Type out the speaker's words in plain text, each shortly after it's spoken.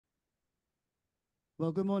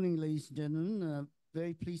Well, good morning, ladies and gentlemen.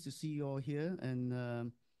 Very pleased to see you all here, and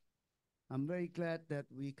I'm very glad that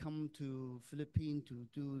we come to Philippines to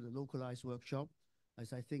do the localized workshop,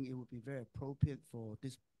 as I think it would be very appropriate for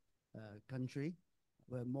this country,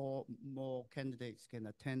 where more candidates can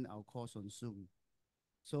attend our course on Zoom.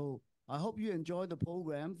 So I hope you enjoy the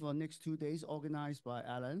program for the next 2 days, organized by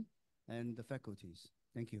Alan and the faculties.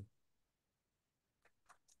 Thank you.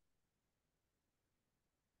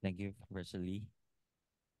 Thank you, Professor Lee.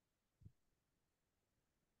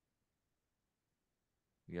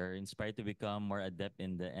 We are inspired to become more adept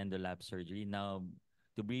in the Endo-Lap surgery. Now,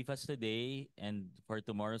 to brief us today and for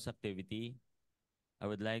tomorrow's activity, I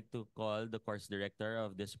would like to call the course director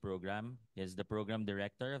of this program. He is the program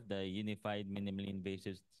director of the Unified Minimally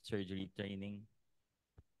Invasive Surgery Training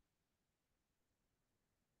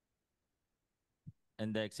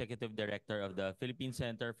and the executive director of the Philippine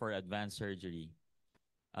Center for Advanced Surgery.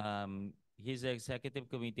 He's the executive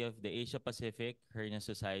committee of the Asia Pacific Hernia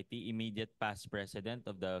Society, immediate past president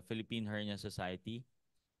of the Philippine Hernia Society,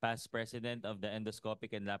 past president of the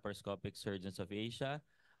Endoscopic and Laparoscopic Surgeons of Asia,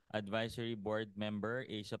 advisory board member,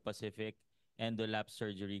 Asia Pacific Endo-Lap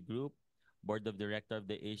Surgery Group, board of director of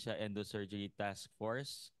the Asia Endosurgery Task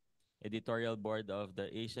Force, editorial board of the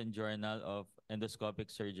Asian Journal of Endoscopic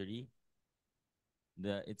Surgery.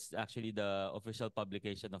 It's actually the official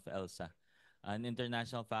publication of ELSA, an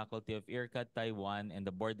international faculty of IRCAD Taiwan, and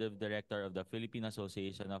the board of director of the Philippine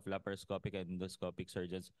Association of Laparoscopic and Endoscopic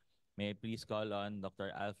Surgeons. May I please call on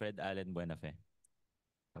Dr. Alfred Allen Buenafe.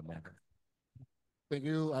 Thank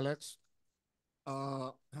you, Alex.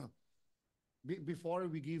 Uh, Before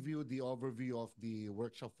we give you the overview of the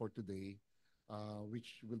workshop for today,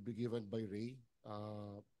 which will be given by Ray,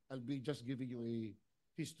 I'll be just giving you a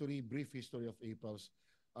brief history of APELS.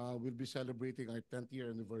 We'll be celebrating our 10th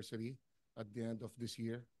year anniversary at the end of this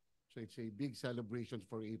year. So it's a big celebration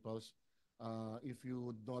for APELS. If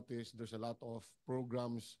you notice, there's a lot of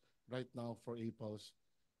programs right now for APELS.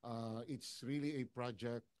 It's really a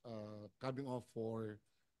project coming off for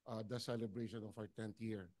the celebration of our 10th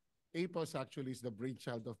year. APELS actually is the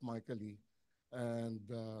brainchild of Michael Lee, and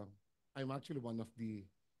I'm actually one of the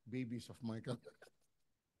babies of Michael.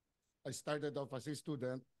 I started off as a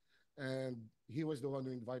student, and he was the one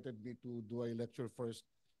who invited me to do a lecture first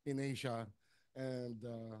in Asia, and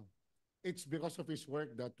it's because of his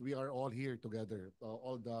work that we are all here together.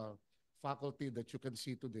 All the faculty that you can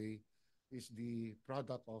see today is the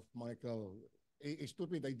product of Michael. A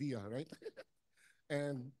stupid idea, right?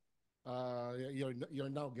 And you're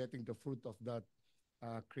now getting the fruit of that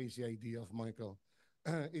crazy idea of Michael.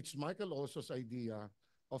 It's Michael also's idea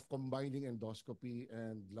of combining endoscopy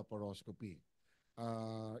and laparoscopy.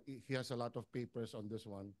 He has a lot of papers on this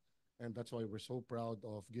one, and that's why we're so proud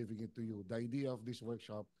of giving it to you. The idea of this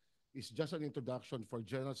workshop is just an introduction for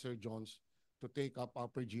general surgeons to take up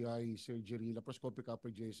upper GI surgery, laparoscopic upper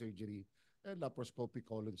GI surgery, and laparoscopic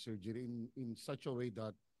colon surgery in such a way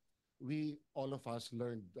that all of us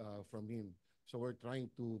learned from him. So we're trying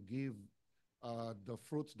to give the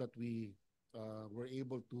fruits that we were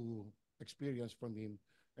able to experience from him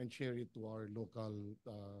and share it to our local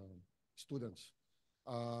students.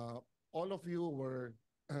 All of you were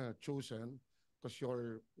chosen because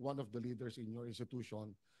you're one of the leaders in your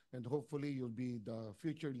institution, and hopefully you'll be the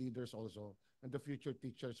future leaders also and the future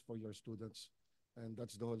teachers for your students. And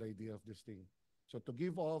that's the whole idea of this thing. So to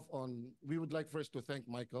give off on, we would like first to thank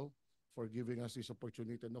Michael for giving us this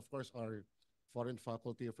opportunity, and of course our foreign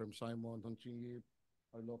faculty from Simon, Hon-Chi,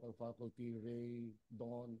 our local faculty, Ray,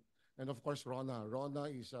 Don, and of course Rona. Rona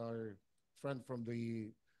is our friend from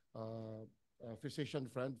the physician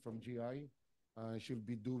friend from GI. She'll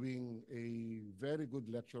be doing a very good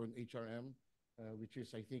lecture on HRM, which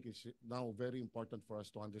is, I think, is now very important for us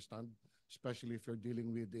to understand, especially if you're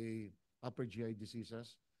dealing with a upper GI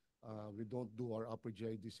diseases. We don't do our upper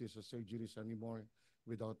GI diseases surgeries anymore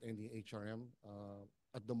without any HRM.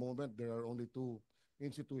 At the moment, there are only two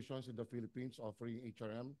institutions in the Philippines offering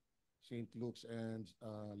HRM, St. Luke's and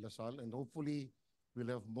LaSalle, and hopefully we'll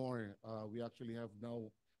have more. We actually have now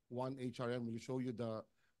one HRM. We'll show you the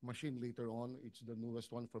machine later on. It's the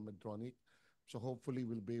newest one from Medtronic. So hopefully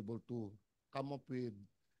we'll be able to come up with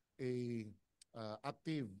a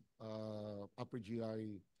active upper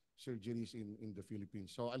GI surgeries in the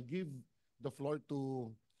Philippines. So I'll give the floor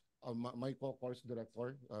to my co-course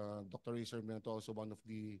director, Dr. Ray Sarmiento, also one of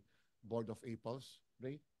the board of APELS.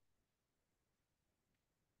 Ray?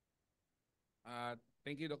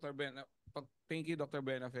 Thank you, Dr. Thank you, Dr.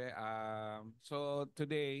 Buenafe. So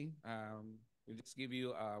today, I'll just give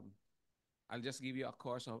you a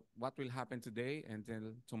course of what will happen today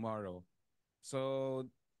until tomorrow. So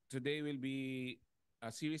today will be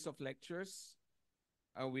a series of lectures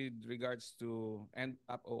with regards to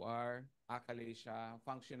Endo-Lap OR, Achalasia,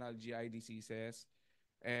 functional GI diseases,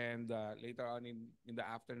 and later on in the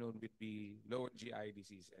afternoon would be lower GI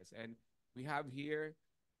diseases. And we have here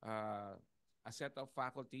a set of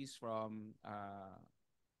faculties from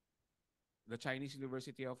the Chinese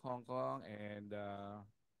University of Hong Kong and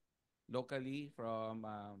locally from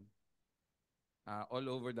all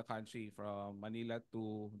over the country, from Manila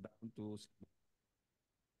to down to Cebu.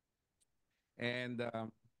 And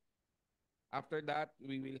after that,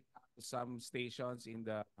 we will have some stations in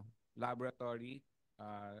the laboratory.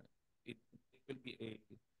 It will be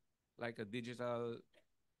like a digital.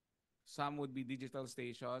 Some would be digital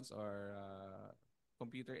stations or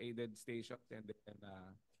computer-aided stations, and then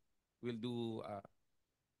we'll do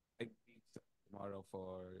tomorrow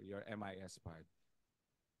for your MIS part.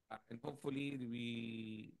 And hopefully,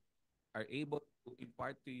 we are able to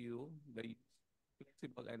impart to you the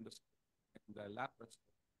flexible endoscope and the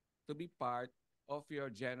laparoscope to be part of your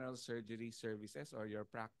general surgery services or your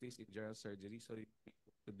practice in general surgery, so you can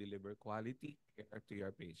to deliver quality care to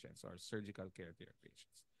your patients or surgical care to your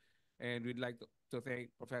patients. And we'd like to thank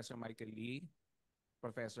Professor Michael Lee,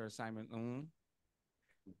 Professor Simon Ng,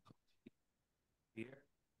 here.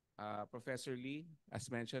 Professor Lee,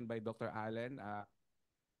 as mentioned by Dr. Allen,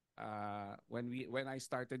 when I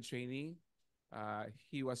started training,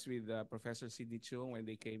 he was with Professor Sidney Chung when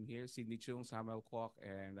they came here. Sidney Chung, Samuel Kwok,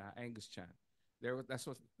 and Angus Chan.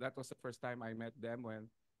 That was the first time I met them when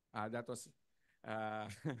that was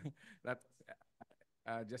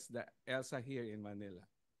just the ELSA here in Manila.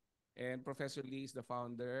 And Professor Lee is the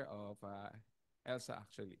founder of ELSA,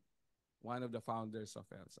 actually, one of the founders of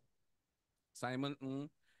ELSA. Simon Ng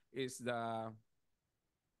is the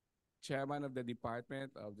chairman of the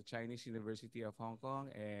department of the Chinese University of Hong Kong,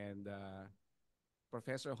 and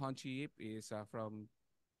Professor Hon-Chi is from,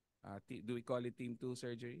 do we call it Team 2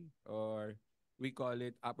 surgery? Or we call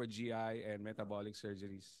it Upper GI and Metabolic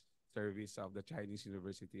Surgeries Service of the Chinese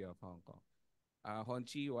University of Hong Kong.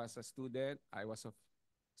 Hon-Chi was a student. I was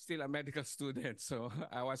still a medical student, so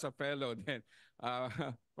I was a fellow then.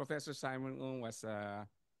 Professor Simon Ng was a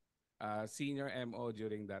senior MO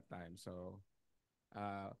during that time. So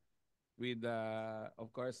with,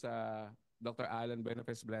 of course, Dr. Alan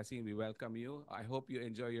Buenafe's blessing, we welcome you. I hope you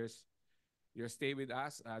enjoy your stay with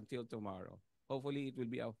us until tomorrow. Hopefully, it will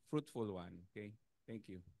be a fruitful one. Okay, thank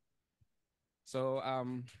you. So,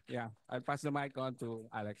 yeah, I'll pass the mic on to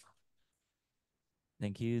Alex.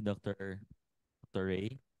 Thank you, Dr.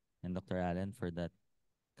 Ray and Dr. Allen, for that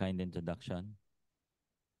kind introduction.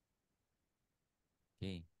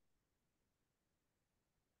 Okay.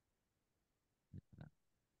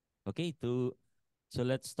 Okay, so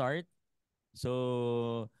let's start.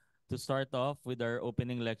 So to start off with our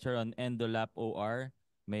opening lecture on Endo-Lap OR,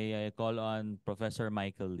 may I call on Professor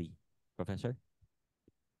Michael Lee. Professor?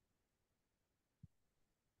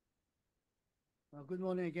 Well, good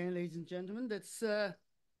morning again, ladies and gentlemen. That's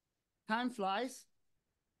time flies.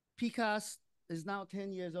 PCAS is now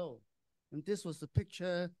 10 years old. And this was the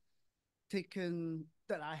picture taken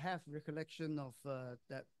that I have recollection of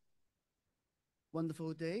that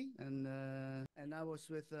wonderful day. And I was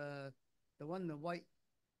with the one in the white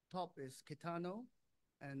top is Kitano.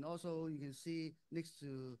 And also you can see next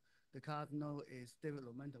to the Cardinal is David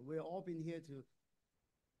Lomento. We've all been here to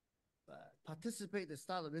participate at the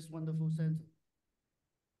start of this wonderful center.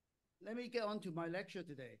 Let me get on to my lecture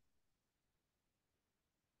today.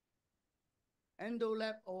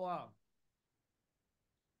 Endo-Lap OR.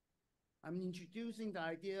 I'm introducing the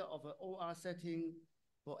idea of an OR setting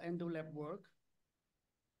for endo-lap work.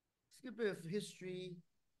 It's a bit of history.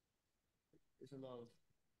 There's a lot of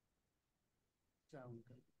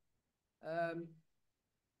sound.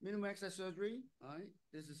 Minimum access surgery, right?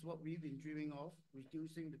 This is what we've been dreaming of,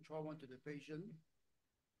 reducing the trauma to the patient.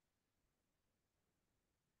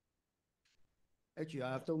 Actually,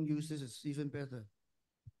 I don't use this, it's even better.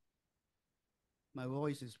 My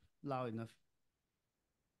voice is loud enough.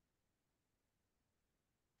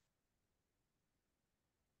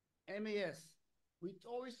 MAS. We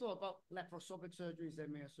always thought about laparoscopic surgery as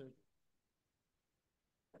MAS surgery.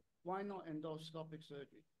 Why not endoscopic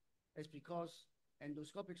surgery? It's because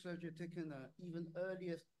endoscopic surgery taken an even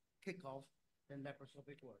earlier kickoff than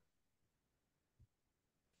laparoscopic work.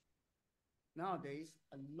 Nowadays,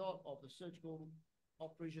 a lot of the surgical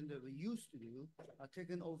operations that we used to do are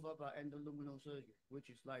taken over by endoluminal surgery, which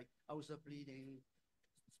is like ulcer bleeding,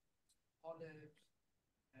 polyps,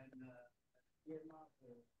 and earmark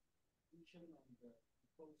the lesion on the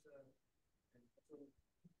mucosa, and also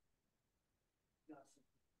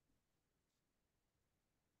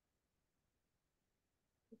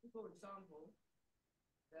typical example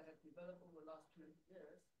that has developed over the last 20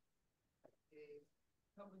 years is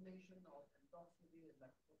combination of endoscopy and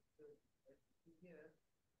laparoscopy. As you see here,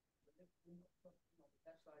 the left wing obstruction of the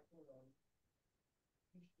left side colon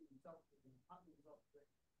usually results in partly results in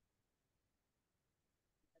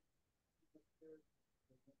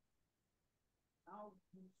now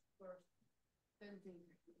use first stenting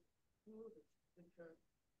technique through the picture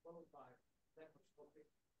followed by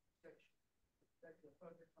laparoscopic section. That's the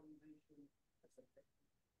perfect combination as a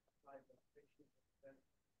technique applied to the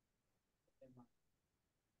patient and mind.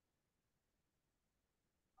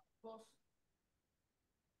 Of course,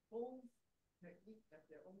 both techniques have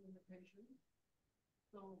their own limitations.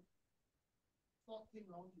 So thought came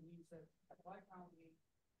along to me and said, why can't we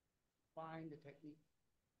find the technique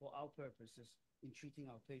for our purposes in treating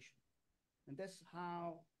our patient? And that's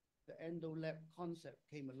how the Endo-Lap concept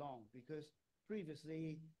came along, because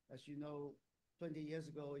previously, as you know, 20 years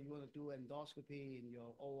ago, you want to do endoscopy in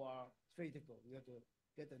your OR, it's very difficult. You have to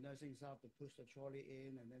get the nursing staff to push the trolley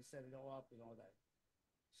in and then set it all up and all that.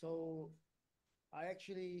 So I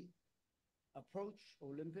actually approached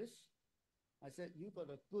Olympus. I said, you got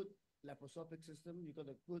a good laparoscopic system, you got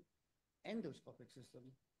a good endoscopic system.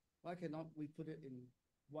 Why cannot we put it in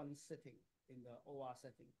one sitting, in the OR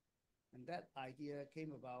setting? And that idea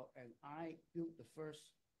came about, and I built the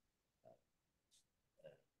first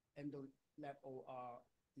Endo-Lap OR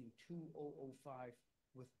in 2005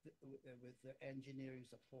 with the engineering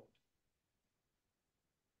support.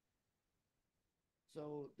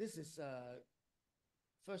 So this is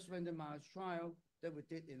first randomized trial that we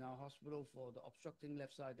did in our hospital for the obstructing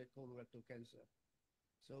left-sided colorectal cancer.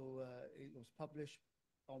 So it was published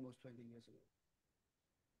almost 20 years ago.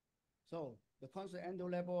 So the concept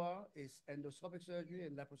Endo-Lap OR is endoscopic surgery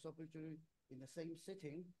and laparoscopic surgery in the same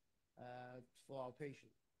sitting for our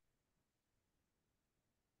patient.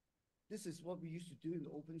 This is what we used to do in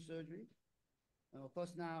open surgery. And of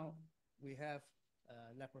course, now we have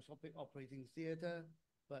laparoscopic operating theater,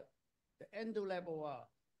 but the Endo-Lap OR,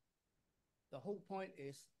 the whole point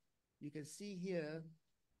is you can see here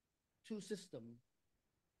two systems.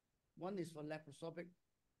 One is for laparoscopic,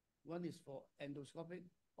 one is for endoscopic,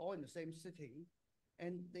 all in the same sitting.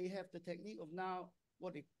 And they have the technique of now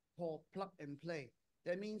what they call plug and play.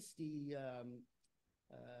 That means the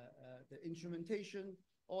instrumentation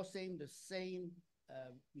all the same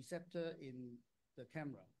receptor in the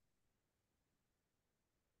camera.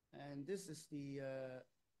 And this is the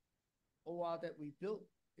OR that we built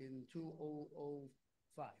in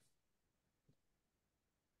 2005.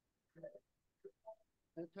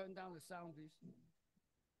 And turn down the sound, please.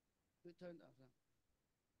 Turn down sound.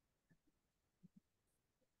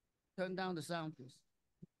 Turn down the sound, please.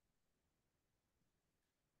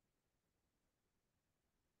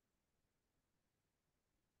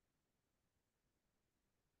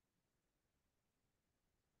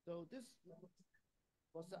 So this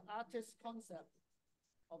was the artist's concept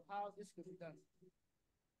of how this could be done.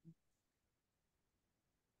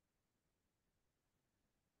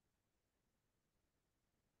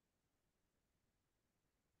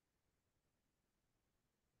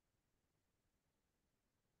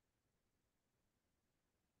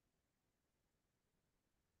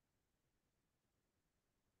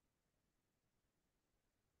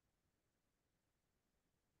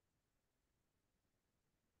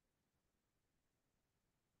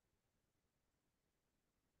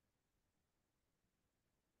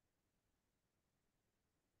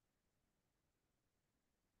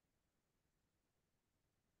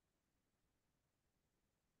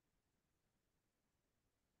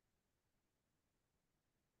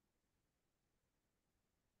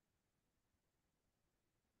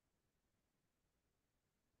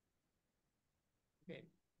 Okay,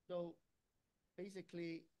 so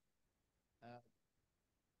basically,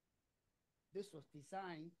 this was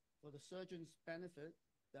designed for the surgeon's benefit,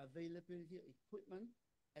 the availability of equipment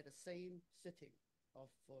at the same sitting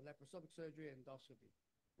for laparoscopic surgery and endoscopy.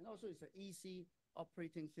 And also it's an easy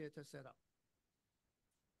operating theater setup.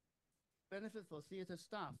 Benefit for theater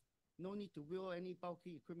staff, no need to wheel any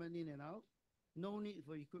bulky equipment in and out, no need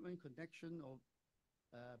for equipment connection or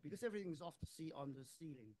because everything is on the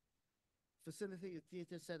ceiling. Facility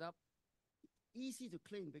theater setup, easy to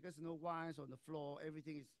clean because no wires on the floor,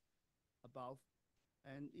 everything is above,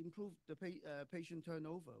 and improve the patient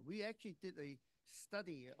turnover. We actually did a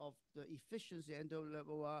study of the efficiency Endo-Lap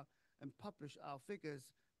OR and published our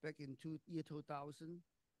figures back in year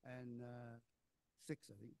 2006,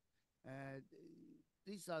 I think.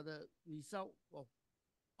 These are the result of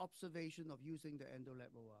observation of using the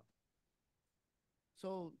Endo-Lap OR.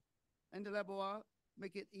 So Endo-Lap OR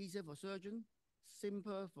make it easier for surgeon,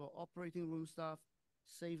 simpler for operating room staff,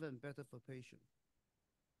 safer and better for patients.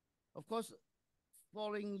 Of course,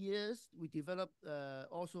 following years, we developed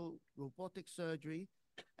also robotic surgery,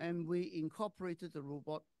 and we incorporated the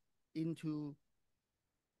robot into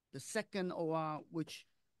the second OR, which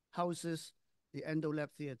houses the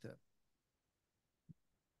Endo-Lap theater.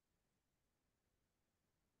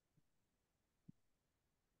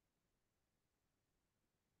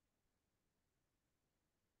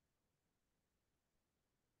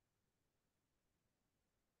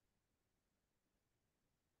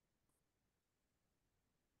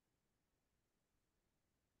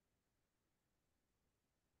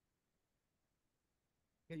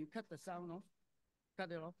 Can you cut the sound off? Cut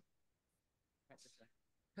it off.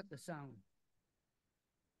 Cut the sound.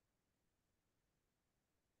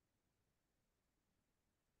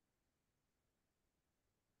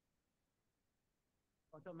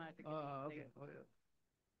 Automatic. Okay. Oh, yeah.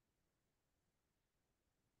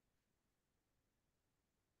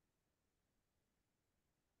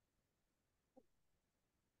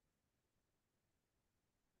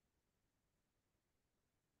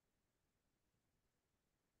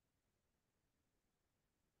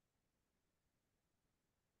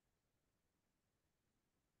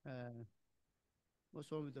 What's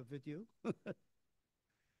wrong with the video?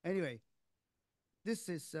 Anyway, this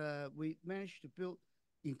is, we managed to build,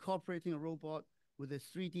 incorporating a robot with a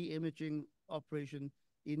 3D imaging operation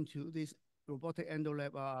into this robotic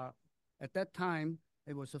Endo-Lap OR. At that time,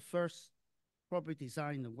 it was the first property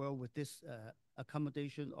design in the world with this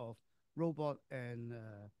accommodation of robot and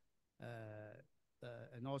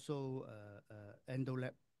also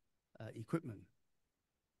Endo-Lap equipment.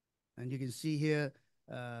 And you can see here,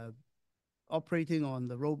 operating on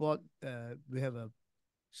the robot, we have a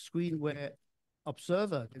screen where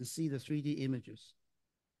observer can see the 3D images.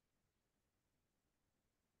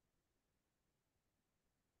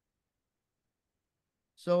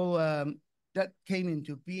 So that came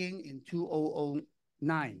into being in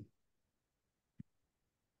 2009.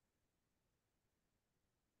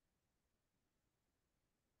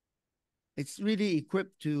 It's really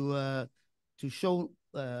equipped to show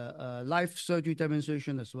live surgery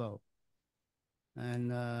demonstration as well.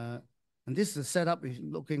 And this is the setup is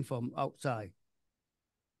looking from outside.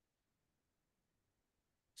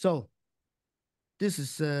 So this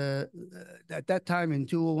is, at that time in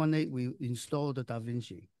 2018, we installed the Da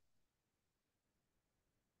Vinci.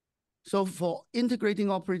 So for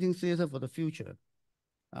integrating operating theater for the future,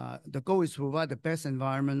 the goal is to provide the best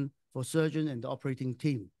environment for surgeon and the operating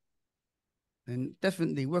team. And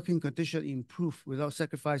definitely working condition improve without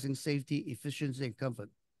sacrificing safety, efficiency, and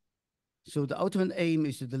comfort. So the ultimate aim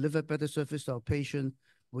is to deliver better service to our patient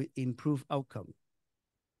with improved outcome.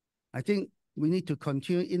 I think we need to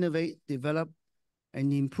continue innovate, develop,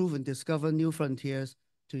 and improve and discover new frontiers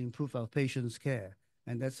to improve our patients' care.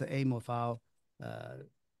 And that's the aim of our,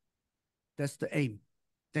 that's the aim.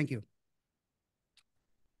 Thank you.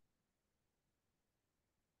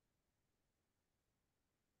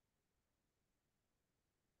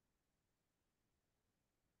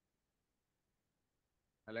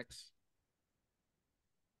 Alex?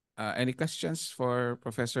 Any questions for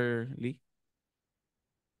Professor Lee?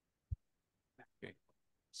 Okay.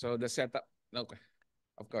 So the setup, okay,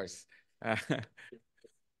 of course.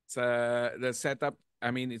 So the setup,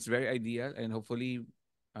 I mean, it's very ideal, and hopefully,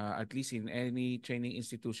 at least in any training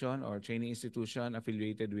institution or training institution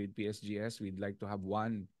affiliated with PSGS, we'd like to have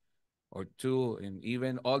one or two, and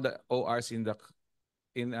even all the ORs in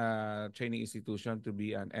a training institution to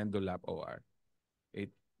be an Endo-Lap OR.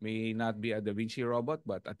 It may not be a Da Vinci robot,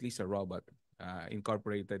 but at least a robot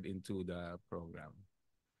incorporated into the program.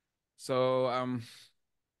 So,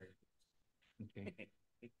 okay.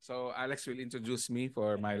 So Alex will introduce me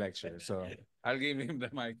for my lecture. So I'll give him the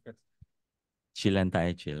mic. Chill and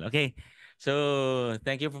tayo, chill. Okay. So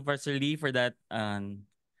thank you, Professor Lee, for that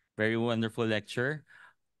very wonderful lecture.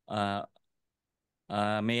 May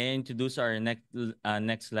I introduce our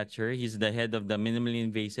next lecturer? He's the head of the Minimally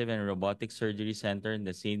Invasive and Robotic Surgery Center in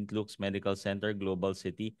the St. Luke's Medical Center, Global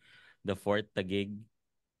City, the 4th Taguig.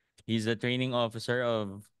 He's the training officer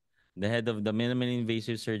of the head of the Minimally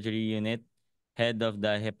Invasive Surgery Unit, head of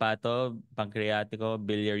the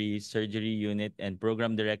Hepato-Pancreatico-Biliary Surgery Unit, and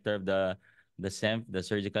program director of the SEMF, the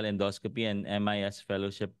Surgical Endoscopy and MIS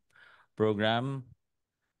Fellowship Program,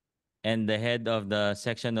 and the head of the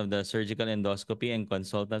section of the surgical endoscopy and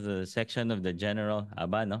consultant of the section of the general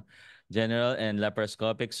and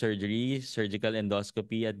laparoscopic surgery, surgical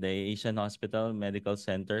endoscopy at the Asian Hospital Medical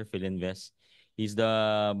Center, Philinvest. He's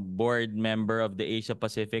the board member of the Asia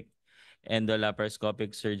Pacific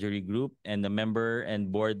Endo-Laparoscopic Surgery Group and the member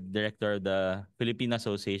and board director of the Philippine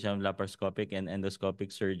Association of Laparoscopic and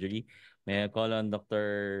Endoscopic Surgery. May I call on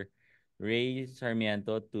Dr. Ray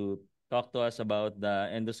Sarmiento to talk to us about the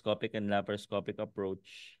endoscopic and laparoscopic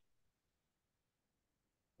approach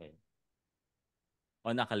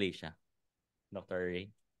on achalasia. Dr. Ray.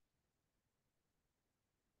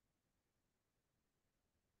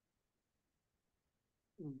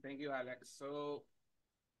 Thank you, Alex. So,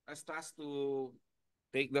 I was tasked to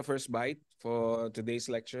take the first bite for today's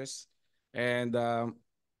lectures. And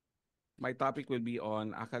my topic will be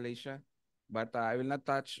on achalasia, but I will not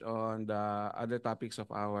touch on the other topics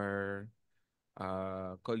of our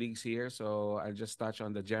colleagues here. So I'll just touch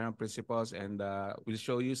on the general principles and we'll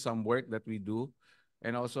show you some work that we do.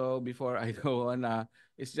 And also, before I go on,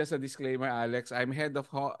 it's just a disclaimer, Alex. I'm head of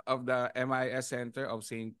the MIS Center of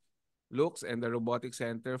St. Luke's and the Robotics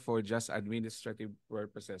Center for just administrative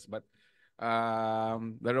purposes. But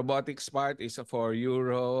the robotics part is for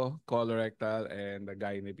uro, colorectal, and the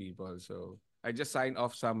gynae people. So I just signed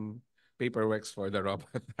off some paperworks for the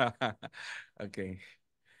robot. Okay.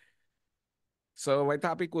 So my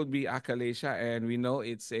topic would be achalasia, and we know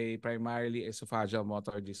it's a primarily esophageal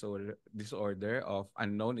motor disorder of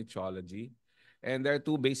unknown etiology. And there are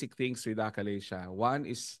two basic things with achalasia. One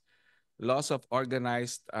is loss of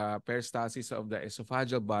organized peristalsis of the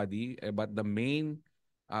esophageal body, but the main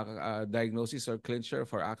diagnosis or clincher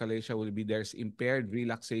for achalasia will be there's impaired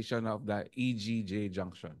relaxation of the EGJ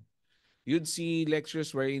junction. You'd see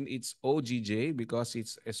lectures wherein it's OGJ because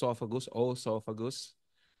it's esophagus,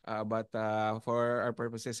 but for our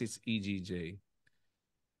purposes, it's EGJ.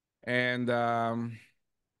 And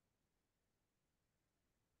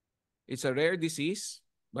it's a rare disease,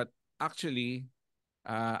 but actually,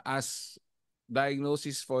 as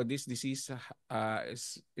diagnosis for this disease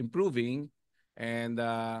is improving, and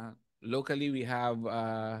locally we have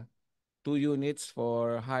 2 units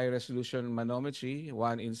for high-resolution manometry,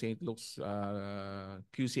 one in St. Luke's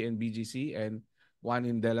QC and BGC, and one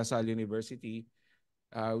in De La Salle University.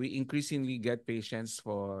 We increasingly get patients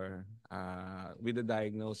for with the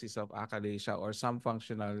diagnosis of achalasia or some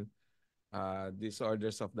functional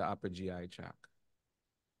disorders of the upper GI tract.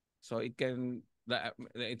 So it can the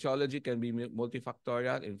etiology can be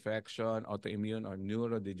multifactorial, infection, autoimmune, or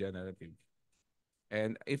neurodegenerative.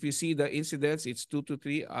 And if you see the incidence, it's 2 to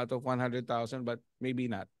 3 out of 100,000, but maybe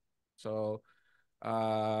not. So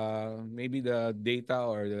maybe the data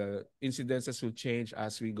or the incidences will change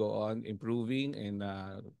as we go on improving and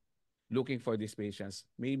looking for these patients.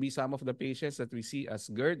 Maybe some of the patients that we see as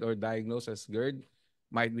GERD or diagnosed as GERD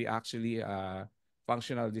might be actually a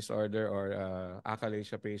functional disorder or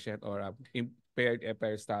achalasia patient or a impaired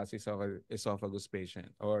peristalsis of an esophagus patient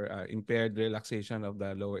or impaired relaxation of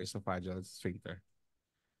the lower esophageal sphincter.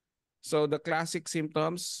 So the classic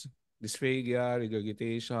symptoms, dysphagia,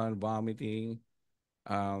 regurgitation, vomiting,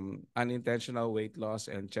 unintentional weight loss,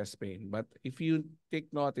 and chest pain. But if you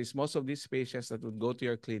take notice, most of these patients that would go to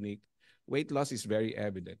your clinic, weight loss is very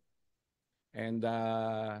evident. And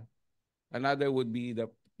another would be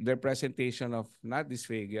their presentation of not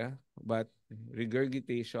dysphagia, but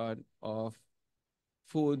regurgitation of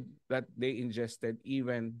food that they ingested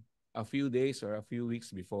even a few days or a few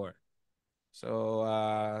weeks before.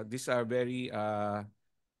 So these are very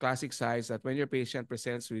classic signs that when your patient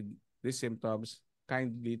presents with these symptoms,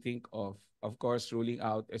 kindly think of course, ruling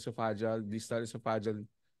out distal esophageal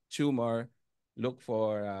tumor, look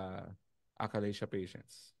for achalasia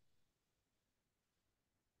patients.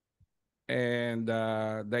 And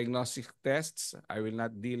diagnostic tests, I will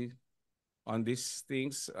not deal on these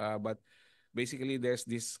things, but basically there's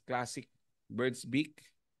this classic bird's beak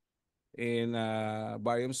in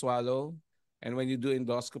barium swallow. And when you do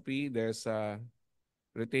endoscopy, there's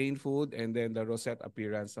retained food and then the rosette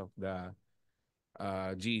appearance of the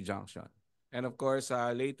GE junction. And of course,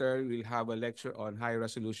 later we'll have a lecture on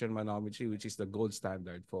high-resolution manometry, which is the gold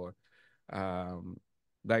standard for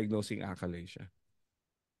diagnosing achalasia.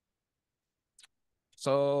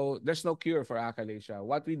 So there's no cure for achalasia.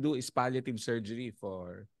 What we do is palliative surgery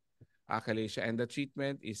for achalasia, and the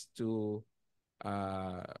treatment is to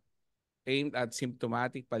aimed at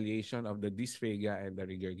symptomatic palliation of the dysphagia and the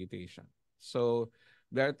regurgitation. So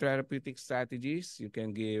there are therapeutic strategies. You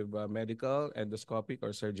can give medical, endoscopic,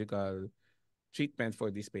 or surgical treatment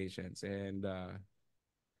for these patients. And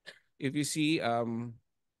if you see,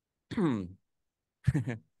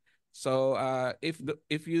 so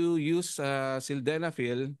if you use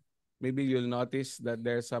sildenafil, maybe you'll notice that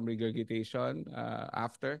there's some regurgitation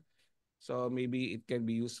after. So maybe it can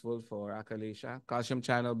be useful for achalasia. Calcium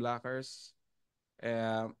channel blockers,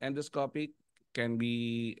 endoscopic can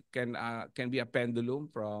be a pendulum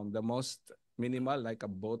from the most minimal, like a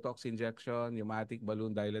Botox injection, pneumatic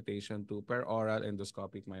balloon dilatation, to peroral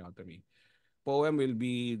endoscopic myotomy. Poem will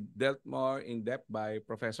be dealt more in depth by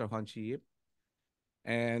Professor Hon-Chi.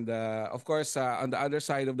 And of course, on the other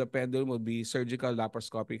side of the pendulum would be surgical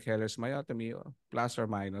laparoscopic Heller's myotomy, plus or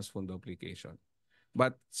minus fundoplication.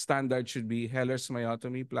 But standard should be Heller's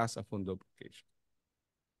myotomy plus a fundoplication.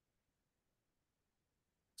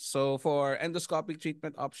 So for endoscopic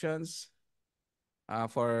treatment options,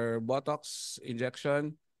 for Botox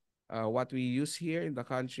injection, what we use here in the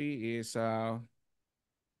country is,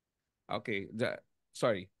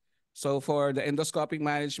 sorry. So for the endoscopic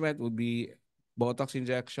management would be Botox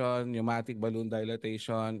injection, pneumatic balloon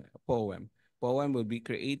dilatation, POEM. POEM will be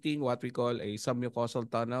creating what we call a submucosal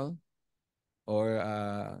tunnel,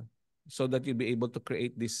 or so that you'll be able to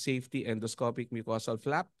create this safety endoscopic mucosal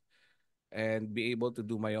flap and be able to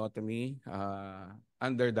do myotomy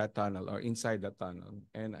under that tunnel or inside that tunnel.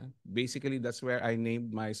 And basically, that's where I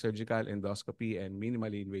named my surgical endoscopy and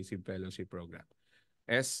minimally invasive fellowship program,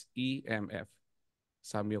 SEMF,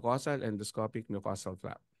 submucosal endoscopic mucosal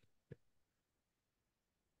flap.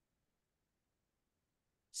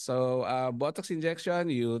 So Botox injection,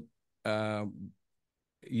 you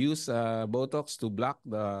use Botox to block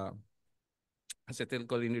the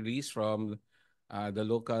acetylcholine release from the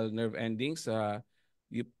local nerve endings.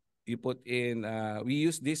 You you put in, we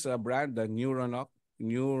use this brand, the Neuronox.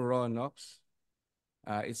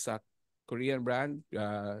 It's a Korean brand.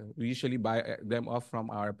 We usually buy them off from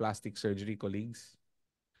our plastic surgery colleagues.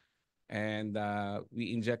 And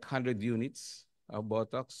we inject 100 units of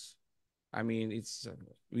Botox. I mean,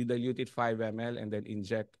 we dilute it 5 ml and then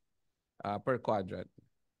inject per quadrant.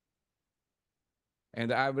 And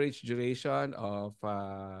the average duration of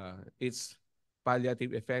its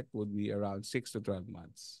palliative effect would be around 6 to 12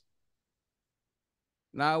 months.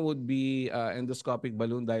 Now would be endoscopic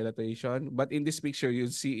balloon dilatation. But in this picture,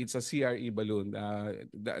 you'll see it's a CRE balloon.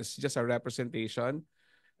 That's just a representation.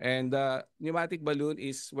 And the pneumatic balloon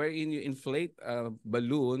is wherein you inflate a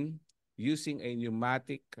balloon using a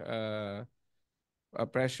pneumatic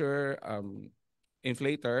pressure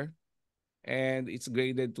inflator, and it's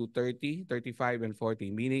graded to 30, 35, and 40,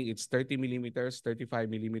 meaning it's 30 millimeters, 35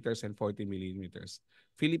 millimeters, and 40 millimeters.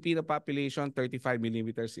 Filipino population, 35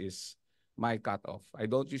 millimeters is my cutoff. I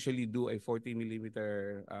don't usually do a 40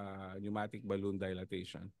 millimeter pneumatic balloon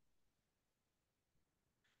dilatation.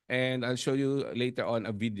 And I'll show you later on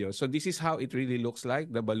a video. So this is how it really looks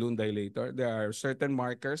like, the balloon dilator. There are certain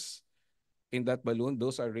markers in that balloon.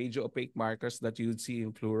 Those are radio-opaque markers that you'd see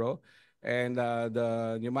in fluoro. And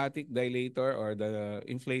the pneumatic dilator or the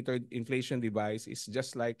inflation device is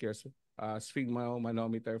just like your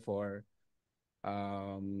sphygmomanometer for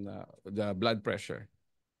the blood pressure.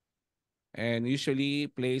 And usually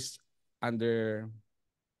placed under,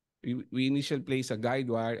 we initially place a guide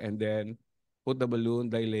wire and then put the balloon,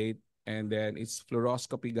 dilate, and then it's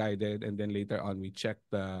fluoroscopy guided, and then later on we check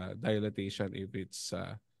the dilatation if it's,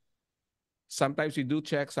 sometimes we do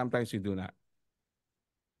check, sometimes we do not.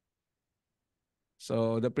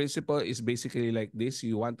 So the principle is basically like this.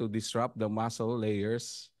 You want to disrupt the muscle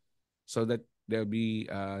layers so that there'll be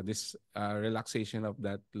this relaxation of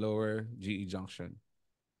that lower GE junction.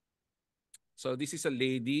 So this is a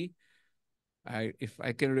lady, if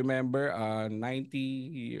I can remember,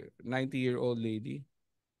 90-year-old lady.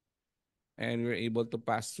 And we're able to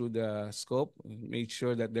pass through the scope, make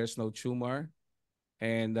sure that there's no tumor.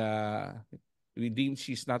 And we deemed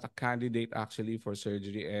she's not a candidate actually for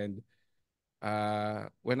surgery. And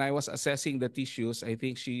when I was assessing the tissues, I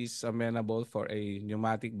think she's amenable for a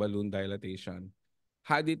pneumatic balloon dilatation.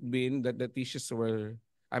 Had it been that the tissues were,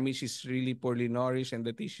 I mean, she's really poorly nourished and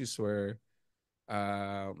the tissues were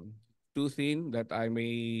too thin that I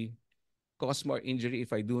may cause more injury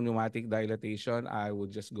if I do pneumatic dilatation, I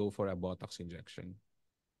would just go for a Botox injection.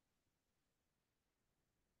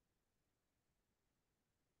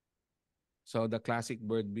 So the classic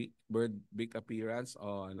bird beak appearance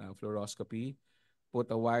on fluoroscopy.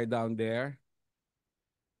 Put a wire down there.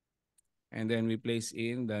 And then we place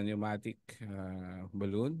in the pneumatic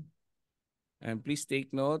balloon. And please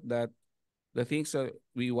take note that the things that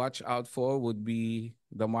we watch out for would be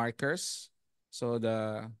the markers. So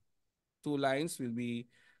the 2 lines will be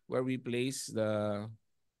where we place the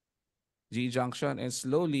G junction and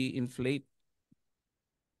slowly inflate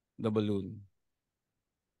the balloon.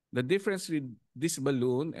 The difference with this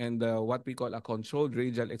balloon and what we call a controlled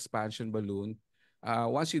radial expansion balloon,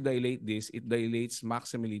 once you dilate this, it dilates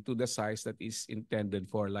maximally to the size that is intended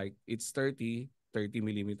for. Like it's 30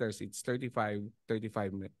 millimeters. It's 35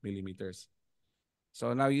 millimeters.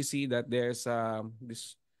 So now you see that there's an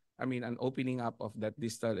opening up of that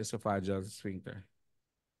distal esophageal sphincter.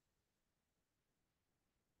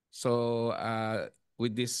 So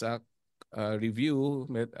with this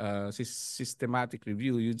systematic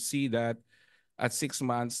review, you'd see that at 6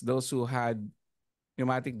 months, those who had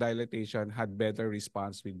pneumatic dilatation had better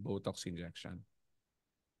response with Botox injection.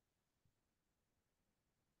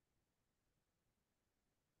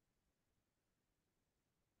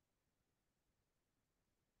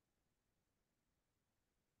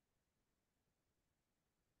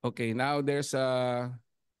 Okay, now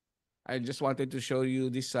I just wanted to show you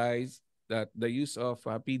this size that the use of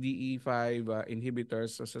PDE5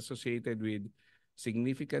 inhibitors was associated with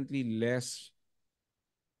significantly less,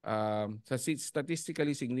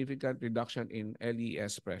 statistically significant reduction in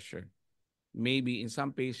LES pressure. Maybe in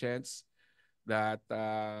some patients that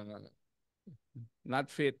not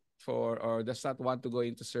fit for or does not want to go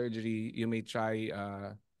into surgery, you may try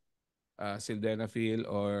sildenafil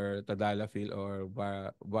or tadalafil or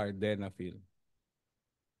vardenafil,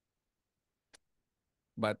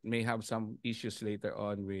 but may have some issues later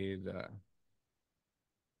on with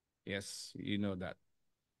yes, you know that.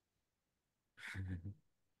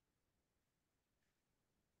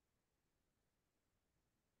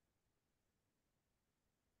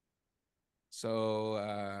 So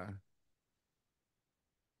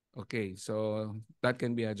okay, so that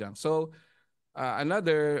can be adjunct. So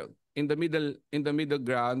another in the middle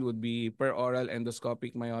ground would be peroral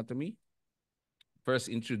endoscopic myotomy, first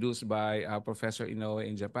introduced by Professor Inoue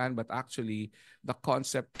in Japan, but actually the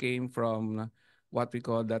concept came from what we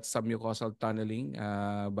call that submucosal tunneling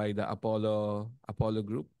by the Apollo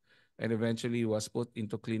group, and eventually was put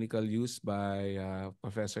into clinical use by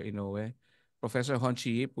Professor Inoue. Professor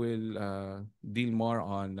Hon-Chi will deal more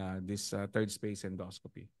on this third space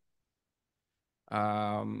endoscopy.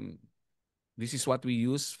 Um, this is what we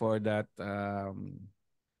use for that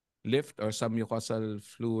lift or submucosal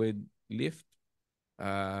fluid lift.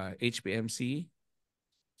 HPMC,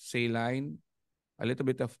 saline, a little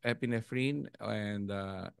bit of epinephrine, and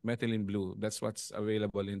methylene blue. That's what's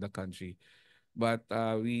available in the country. But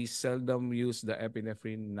we seldom use the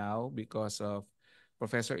epinephrine now because of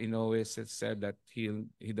Professor Inoue said that he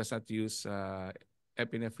does not use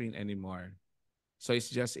epinephrine anymore. So it's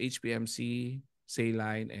just HPMC,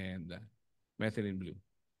 saline, and methylene blue.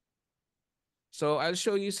 So I'll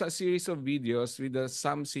show you a series of videos with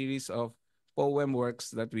some series of poem works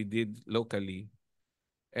that we did locally,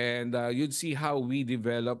 and you'd see how we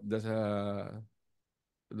developed the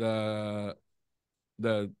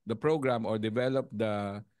the program or developed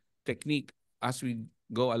the technique as we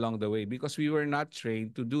go along the way, because we were not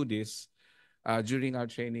trained to do this during our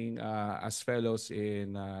training as fellows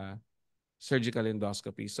in surgical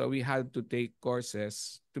endoscopy. So we had to take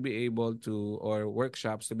courses to be able to, or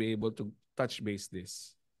workshops to be able to touch base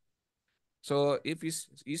this. So if you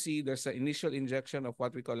see, there's an initial injection of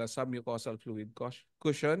what we call a submucosal fluid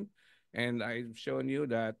cushion. And I've shown you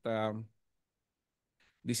that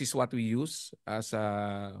this is what we use as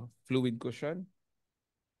a fluid cushion.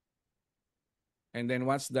 And then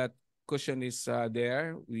once that cushion is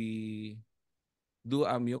there, we do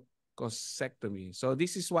a mucosectomy. So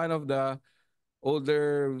this is one of the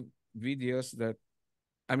older videos that,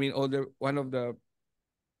 one of the,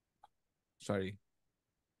 sorry.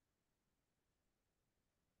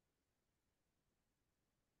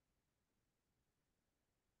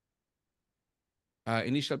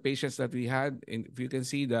 Initial patients that we had, if you can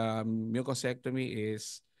see, the mucosectomy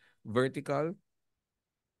is vertical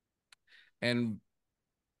and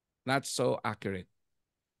not so accurate.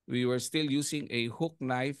 We were still using a hook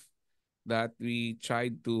knife that we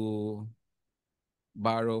tried to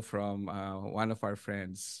borrow from one of our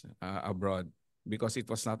friends abroad because it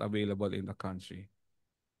was not available in the country.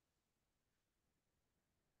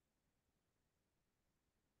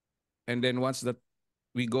 And then once that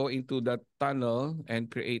we go into the tunnel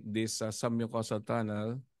and create this submucosal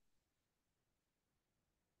tunnel,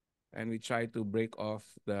 and we try to break off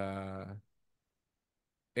the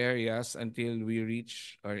areas until we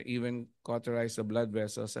reach, or even cauterize the blood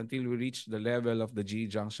vessels until we reach the level of the G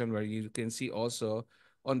junction, where you can see also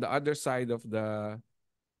on the other side of the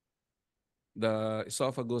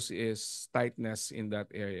esophagus is tightness in that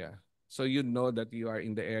area. So you know that you are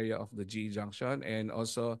in the area of the G junction. And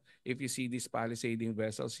also, if you see these palisading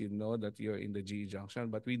vessels, you know that you're in the G junction.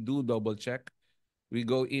 But we do double check. We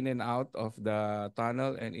go in and out of the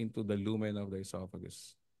tunnel and into the lumen of the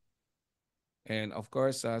esophagus. And of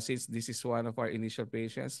course, since this is one of our initial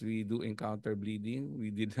patients, we do encounter bleeding.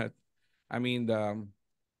 We did not,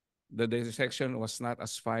 the dissection was not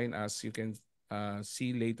as fine as you can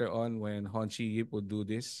see later on when Hon-Chi would do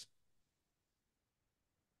this.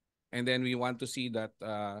 And then we want to see that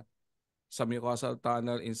submucosal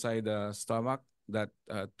tunnel inside the stomach, that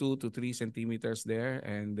 2 to 3 centimeters there,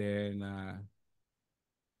 and then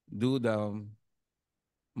do the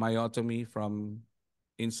myotomy from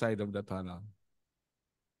inside of the tunnel.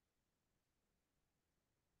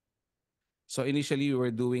 So initially we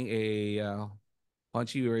were doing a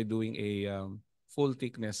Hon-Chi, we were doing a full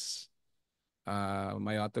thickness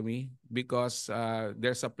myotomy because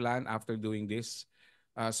there's a plan after doing this.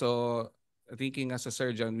 So thinking as a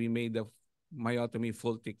surgeon, we made the myotomy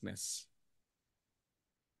full thickness.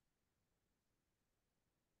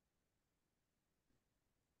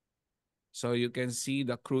 So you can see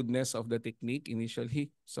the crudeness of the technique initially.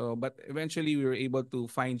 So, but eventually we were able to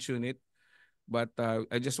fine tune it. But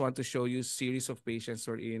I just want to show you series of patients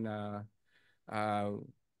uh,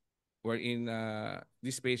 wherein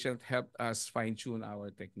this patient helped us fine tune our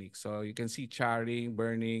technique. So you can see charring,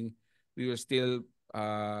 burning. We were still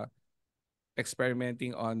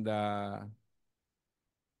experimenting on the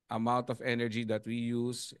amount of energy that we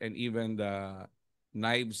use and even the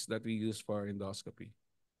knives that we use for endoscopy.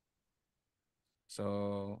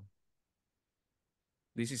 So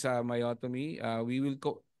this is a myotomy.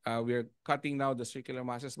 We're cutting now the circular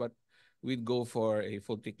masses, but we'd go for a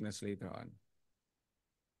full thickness later on.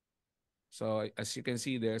 So as you can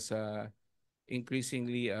see, there's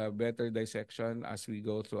increasingly a better dissection as we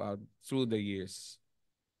go through the years.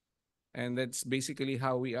 And that's basically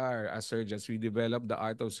how we are as surgeons. We develop the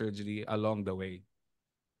art of surgery along the way.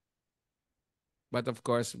 But of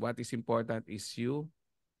course, what is important is you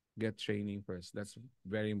get training first. That's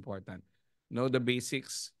very important. Know the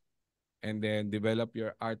basics and then develop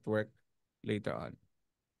your artwork later on.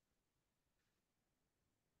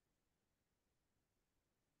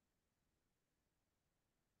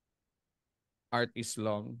 Art is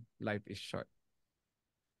long, life is short.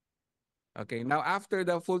 Okay, now after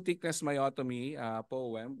the full thickness myotomy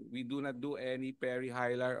poem, we do not do any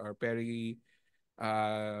perihilar or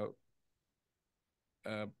uh,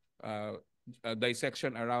 uh, uh,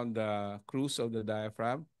 dissection around the crus of the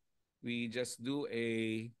diaphragm. We just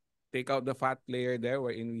take out the fat layer there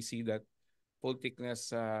wherein we see that full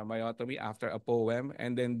thickness myotomy after a poem,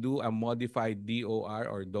 and then do a modified DOR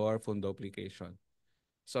or door fundoplication.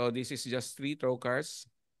 So this is just 3 trocars,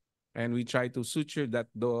 and we try to suture that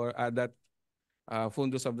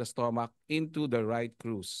fundus of the stomach into the right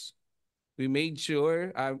crus. We made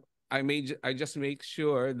sure I just make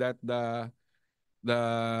sure that the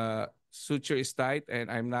suture is tight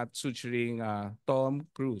and I'm not suturing Tom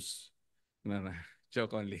Cruise. No,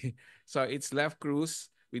 joke only. So it's left crus.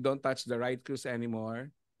 We don't touch the right crus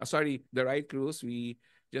anymore. Sorry, the right crus. We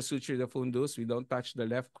just suture the fundus. We don't touch the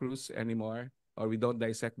left crus anymore, or we don't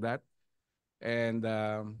dissect that. And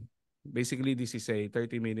basically, this is a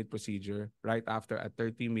 30-minute procedure right after a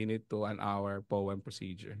 30-minute to an hour poem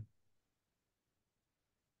procedure.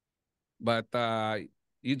 But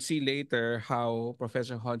you'd see later how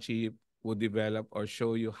Professor Hon-Chi would develop or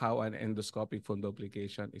show you how an endoscopic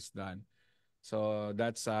fundoplication is done. So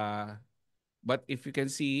that's but if you can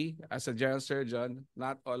see, as a general surgeon,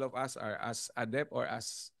 not all of us are as adept or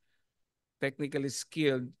as technically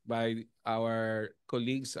skilled by our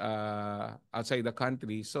colleagues outside the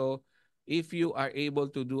country. So if you are able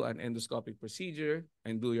to do an endoscopic procedure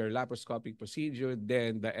and do your laparoscopic procedure,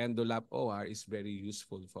 then the Endo-Lap OR is very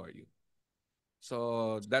useful for you.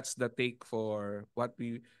 So that's the take for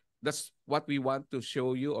that's what we want to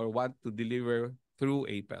show you or want to deliver through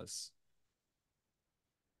APELS.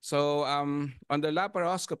 So on the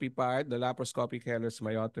laparoscopy part, the laparoscopic Heller's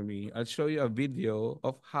myotomy, I'll show you a video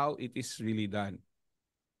of how it is really done.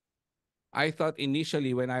 I thought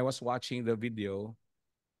initially when I was watching the video,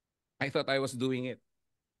 I thought I was doing it.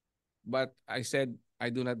 But I said, I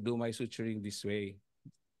do not do my suturing this way.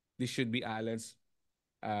 This should be Alan's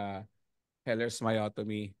Heller's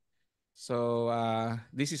myotomy. So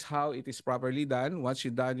this is how it is properly done. Once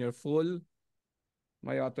you've done your full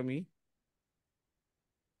myotomy,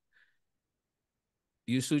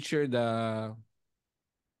 you suture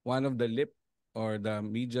one of the lip or the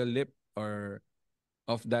medial lip or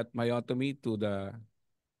of that myotomy to the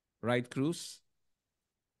right crus.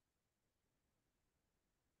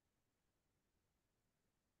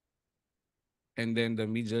 And then the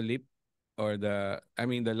medial lip or the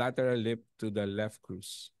lateral lip to the left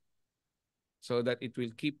crus, so that it will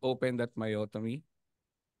keep open that myotomy.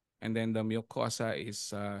 And then the mucosa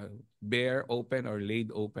is bare open or laid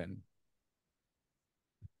open.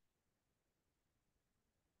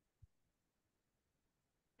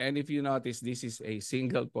 And if you notice, this is a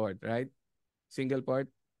single port, right? Single port.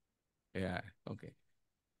 Yeah, okay.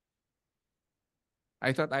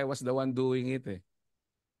 I thought I was the one doing it, eh.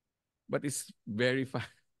 But it's very fast.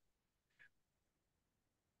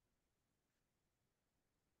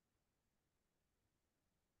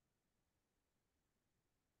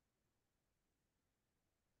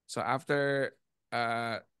 So after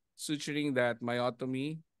uh, suturing that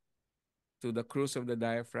myotomy to the cruise of the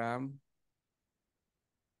diaphragm,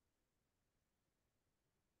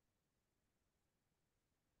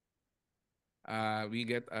 we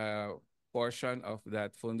get a portion of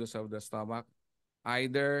that fundus of the stomach.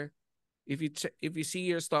 Either if you see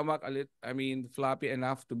your stomach a little, I mean, floppy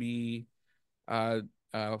enough to be uh,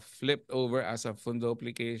 flipped over as a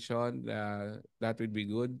fundoplication, that would be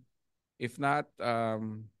good. If not,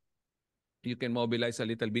 you can mobilize a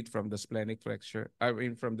little bit from the splenic flexure, I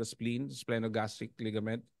mean from the spleen, splenogastric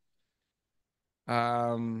ligament.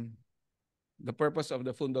 Um, the purpose of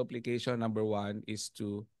the fundoplication, number one, is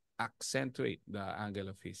to accentuate the angle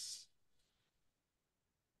of his.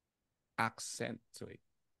 Accentuate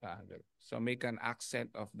the angle. So make an accent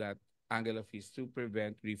of that angle of his to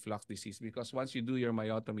prevent reflux disease. Because once you do your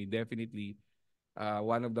myotomy, definitely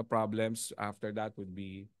one of the problems after that would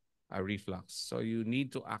be a reflux. So you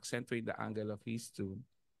need to accentuate the angle of his to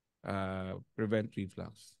prevent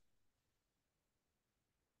reflux.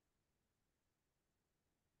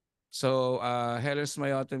 So Heller's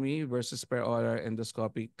myotomy versus peroral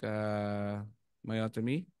endoscopic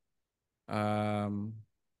myotomy.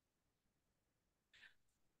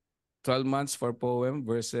 12 months for poem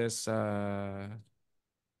versus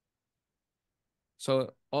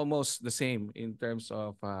so almost the same in terms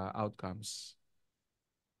of outcomes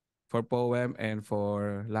for poem and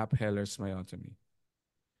for lap Heller's myotomy.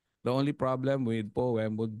 The only problem with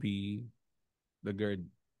poem would be the GERD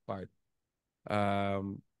part.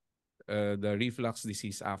 Um, the reflux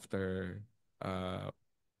disease after a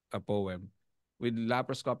poem. With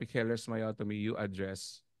laparoscopic Heller's myotomy, you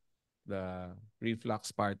address the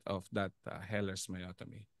reflux part of that Heller's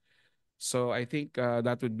myotomy. So I think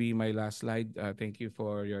that would be my last slide. Thank you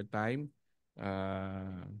for your time.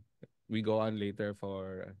 We go on later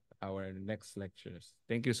for our next lectures.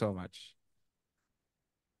 Thank you so much.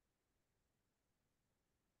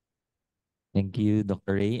 Thank you,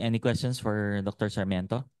 Dr. Ray. Any questions for Dr.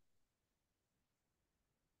 Sarmiento?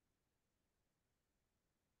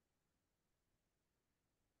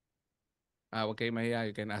 Okay, Maya,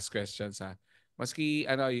 you can ask questions. Maski,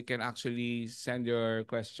 you can actually send your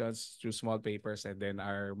questions through small papers and then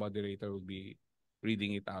our moderator will be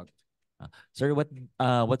reading it out. Sir,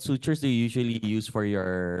 what sutures do you usually use for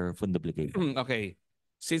your fundoplication? Okay.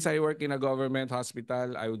 Since I work in a government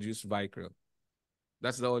hospital, I would use Vicryl.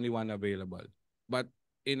 That's the only one available. But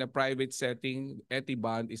in a private setting,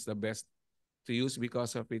 Eti-Bond is the best to use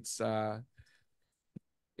because of it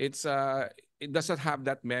doesn't have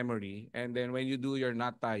that memory. And then when you do your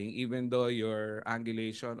knot tying, even though your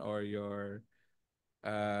angulation or your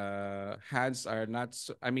hands are not,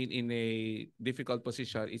 I mean, in a difficult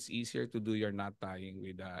position, it's easier to do your knot tying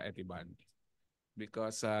with Eti-Bond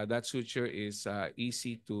because that suture is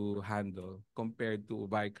easy to handle compared to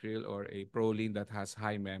Vicryl or a Prolene that has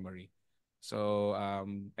high memory. So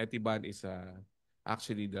Eti-Bond is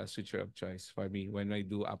actually the suture of choice for me when I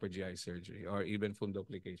do upper GI surgery or even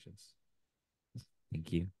fundoplications.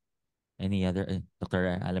 Thank you. Any other,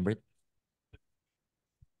 Dr. Allenbert?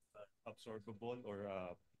 Absorbable or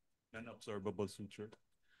non-absorbable suture?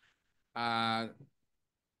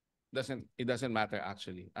 It doesn't matter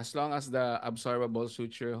actually. As long as the absorbable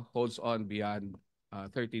suture holds on beyond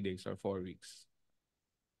 30 days or 4 weeks.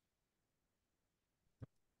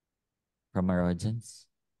 From our audience?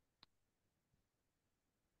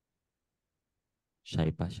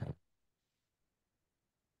 Shy pa, shy.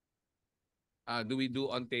 Do we do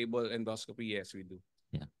on-table endoscopy? Yes, we do.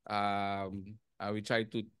 Yeah. We try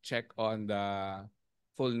to check on the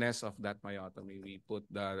fullness of that myotomy. We put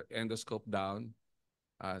the endoscope down.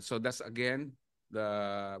 So that's again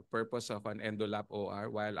the purpose of an Endo-Lap OR.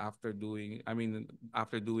 While after doing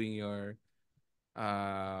your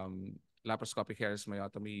laparoscopic Harris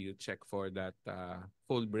myotomy, you check for that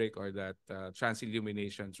full break or that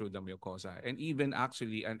transillumination through the mucosa, and even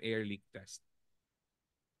actually an air leak test.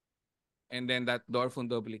 And then that door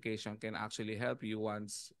fundoplication can actually help you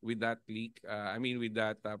once with that leak, with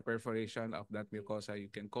that perforation of that mucosa, you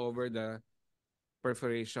can cover the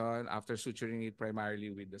perforation after suturing it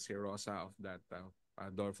primarily with the serosa of that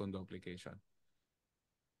door fundoplication.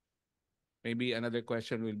 Maybe another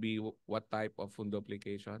question will be what type of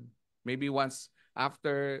fundoplication? Maybe once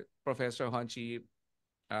after Professor Hon-Chi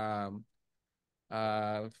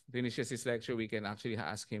finishes his lecture, we can actually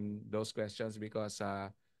ask him those questions because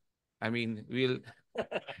I mean, we'll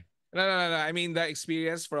no. I mean, the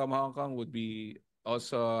experience from Hong Kong would be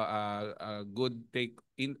also a good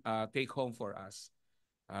take home for us,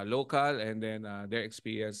 local, and then their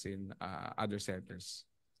experience in other centers.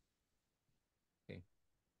 Okay.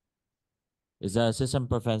 Is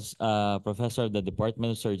the professor of the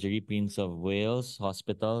Department of Surgery, Prince of Wales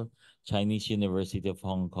Hospital, Chinese University of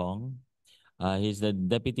Hong Kong. He's the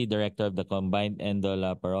Deputy Director of the Combined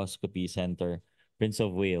Endo-Laparoscopy Center, Prince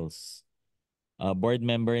of Wales. Board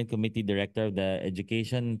member and Committee Director of the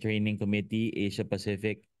Education Training Committee, Asia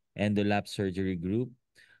Pacific Endo-Lap Surgery Group.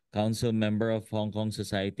 Council member of Hong Kong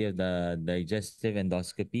Society of the Digestive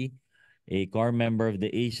Endoscopy. A core member of the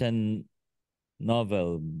Asian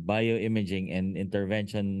Novel Bioimaging and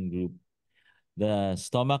Intervention Group. The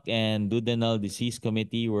Stomach and Duodenal Disease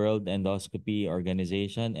Committee, World Endoscopy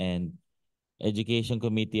Organization, and Education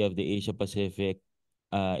Committee of the Asia Pacific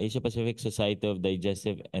Society of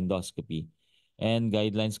Digestive Endoscopy, and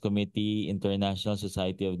Guidelines Committee, International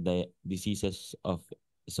Society of Diseases of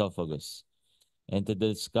Esophagus. And to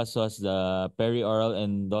discuss us the perioral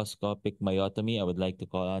endoscopic myotomy, I would like to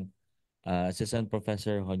call on Assistant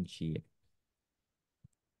Professor Hon-Chi.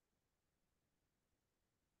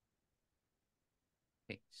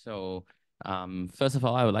 Okay, so first of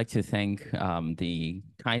all, I would like to thank the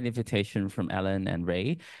kind invitation from Ellen and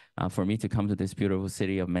Ray for me to come to this beautiful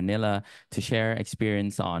city of Manila to share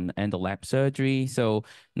experience on endo-lap surgery. So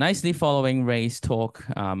nicely following Ray's talk,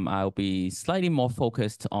 I'll be slightly more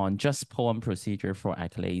focused on just POEM procedure for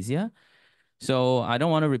achalasia. So I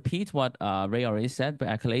don't want to repeat what Ray already said, but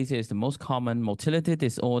achalasia is the most common motility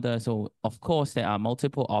disorder. So of course, there are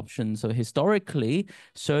multiple options. So historically,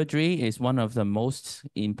 surgery is one of the most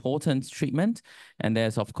important treatment. And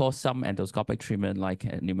there's of course some endoscopic treatment like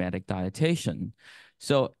pneumatic dilatation.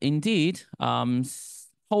 So indeed,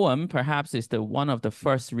 POEM perhaps is the one of the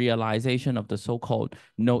first realization of the so-called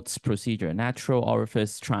NOTES procedure, natural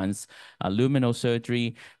orifice transluminal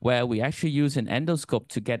surgery, where we actually use an endoscope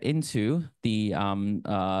to get into the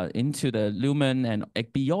lumen and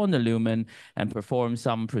beyond the lumen and perform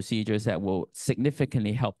some procedures that will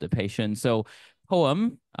significantly help the patient. So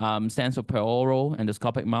POEM stands for Peroral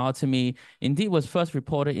Endoscopic Myotomy. Indeed, was first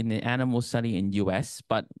reported in the animal study in US,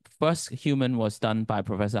 but first human was done by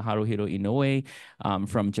Professor Haruhiro Inoue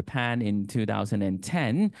from Japan in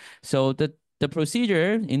 2010. So the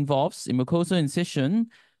procedure involves a mucosal incision,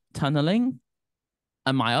 tunneling,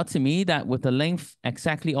 a myotomy that with the length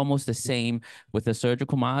exactly almost the same with the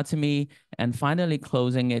surgical myotomy, and finally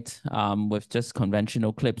closing it with just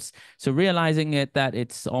conventional clips. So realizing that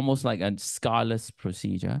it's almost like a scarless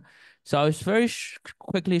procedure. So I'll very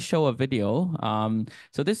quickly show a video.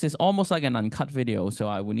 So this is almost like an uncut video, so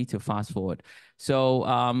I will need to fast forward.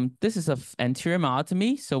 So this is an anterior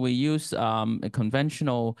myotomy. So we use a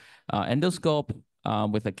conventional endoscope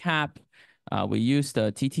with a cap. We use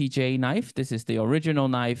the TTJ knife. This is the original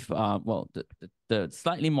knife, the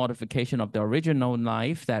slightly modification of the original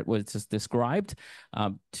knife that was just described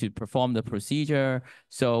to perform the procedure.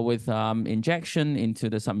 So with injection into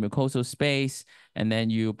the submucosal space, and then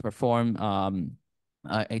you perform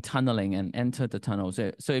a tunneling and enter the tunnel.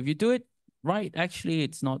 So if you do it right, actually,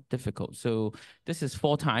 it's not difficult. So this is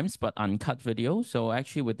 4 times, but uncut video. So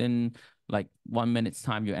actually within like 1 minute's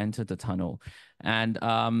time, you enter the tunnel. And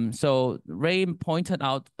so Ray pointed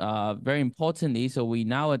out very importantly, so we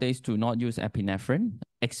nowadays do not use epinephrine,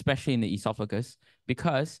 especially in the esophagus,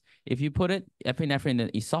 because if you put epinephrine in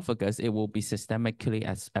the esophagus, it will be systemically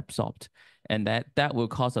absorbed. And that will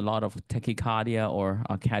cause a lot of tachycardia or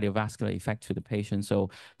a cardiovascular effect to the patient. So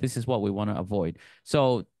this is what we want to avoid.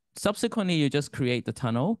 So subsequently, you just create the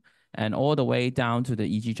tunnel and all the way down to the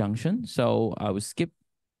EG junction. So I will skip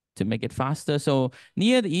to make it faster. So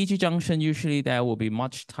near the EG junction, usually there will be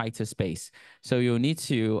much tighter space. So you'll need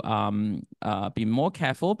to be more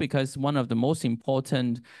careful, because one of the most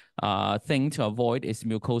important thing to avoid is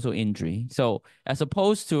mucosal injury. So as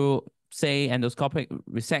opposed to say endoscopic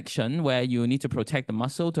resection, where you need to protect the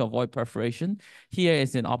muscle to avoid perforation, here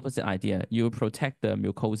is an opposite idea. You protect the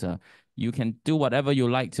mucosa. You can do whatever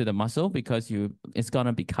you like to the muscle because it's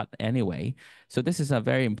gonna be cut anyway. So this is a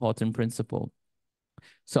very important principle.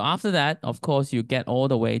 So after that, of course, you get all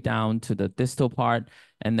the way down to the distal part,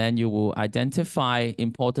 and then you will identify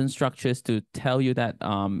important structures to tell you that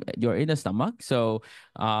you're in the stomach. So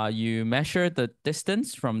you measure the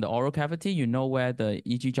distance from the oral cavity. You know where the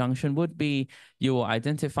EG junction would be. You will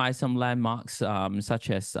identify some landmarks such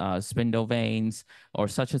as spindle veins or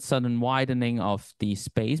such a sudden widening of the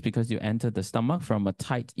space because you enter the stomach from a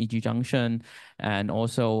tight EG junction, and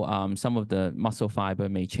also some of the muscle fiber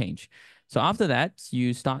may change. So after that,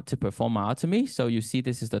 you start to perform myotomy. So you see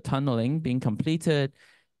this is the tunneling being completed,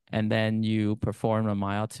 and then you perform a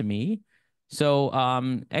myotomy. So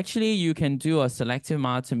actually, you can do a selective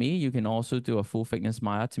myotomy. You can also do a full thickness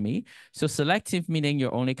myotomy. So selective meaning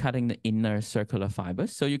you're only cutting the inner circular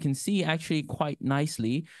fibers. So you can see actually quite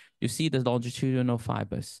nicely, you see the longitudinal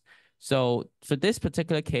fibers. So for this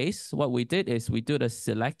particular case, what we did is we did a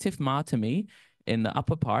selective myotomy in the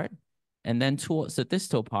upper part. And then towards the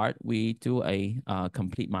distal part, we do a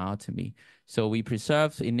complete myotomy. So we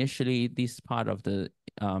preserve initially this part of the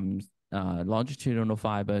longitudinal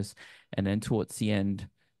fibers, and then towards the end,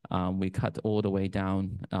 we cut all the way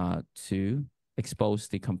down to expose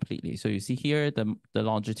the completely. So you see here, the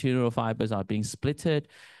longitudinal fibers are being splitted,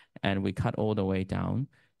 and we cut all the way down.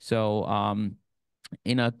 So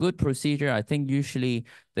in a good procedure, I think usually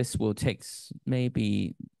this will take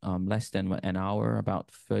maybe less than an hour, about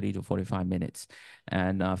 30 to 45 minutes.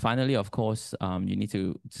 And finally, of course, you need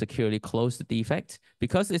to securely close the defect.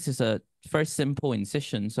 Because this is a first simple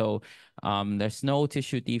incision, so there's no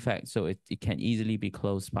tissue defect, so it can easily be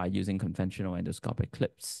closed by using conventional endoscopic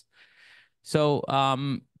clips. So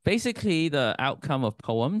basically, the outcome of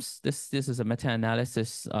POEMS, this is a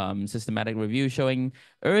meta-analysis systematic review showing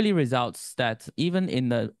early results that even in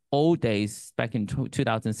the old days, back in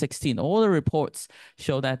 2016, all the reports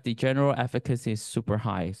show that the general efficacy is super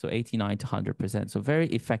high, so 89 to 100%, so very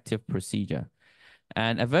effective procedure.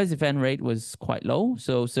 And adverse event rate was quite low.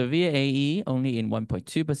 So severe AE only in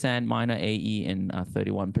 1.2%, minor AE in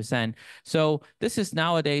 31%. So this is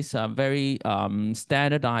nowadays very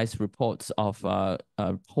standardized reports of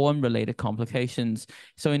POEM-related complications.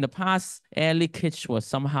 So in the past, air leakage was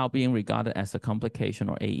somehow being regarded as a complication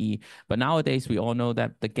or AE. But nowadays, we all know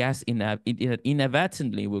that the gas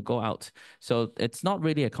inadvertently will go out. So it's not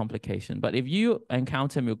really a complication. But if you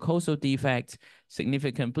encounter mucosal defect,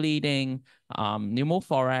 significant bleeding,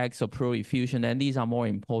 pneumothorax or pleural effusion, and these are more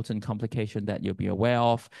important complications that you'll be aware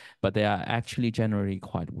of, but they are actually generally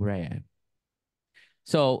quite rare.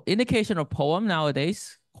 So indication of POEM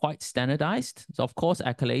nowadays, quite standardized. So of course,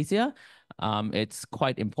 achalasia, it's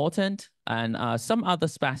quite important. And some other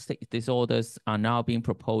spastic disorders are now being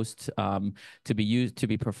proposed to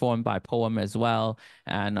be performed by POEM as well.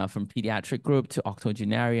 And from pediatric group to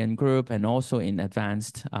octogenarian group, and also in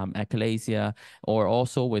advanced achalasia, or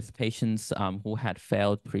also with patients who had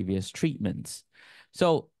failed previous treatments.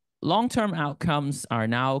 So long-term outcomes are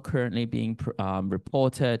now currently being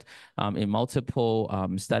reported in multiple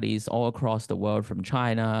studies all across the world, from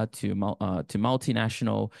China to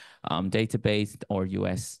multinational database or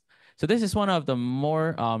US. So this is one of the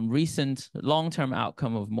more recent long-term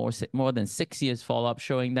outcome of more than 6 years follow-up,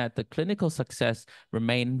 showing that the clinical success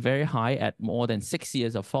remained very high at more than 6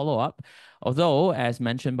 years of follow-up. Although, as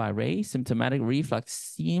mentioned by Ray, symptomatic reflux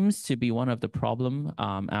seems to be one of the problem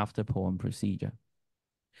after POEM procedure.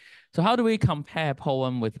 So how do we compare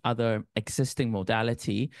POEM with other existing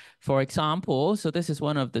modality? For example, so this is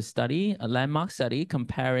one of the study, a landmark study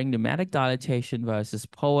comparing pneumatic dilatation versus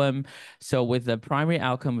POEM. So with the primary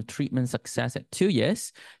outcome of treatment success at 2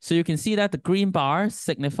 years. So you can see that the green bar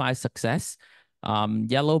signifies success.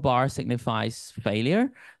 Yellow bar signifies failure.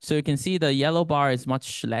 So you can see the yellow bar is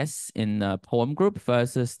much less in the POEM group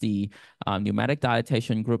versus the pneumatic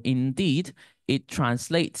dilatation group. Indeed, it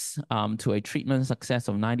translates to a treatment success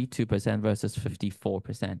of 92% versus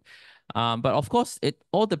 54%. But of course, it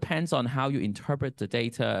all depends on how you interpret the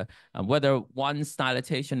data, whether once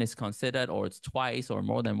dilatation is considered or it's twice or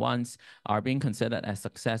more than once are being considered as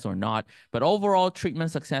success or not. But overall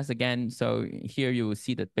treatment success, again, so here you will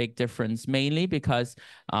see the big difference, mainly because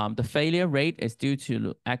the failure rate is due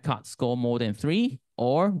to Eckhart score more than 3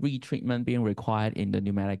 or retreatment being required in the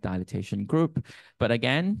pneumatic dilatation group. But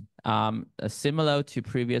again, similar to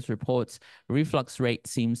previous reports, reflux rate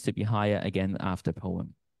seems to be higher again after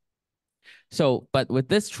POEM. So, but with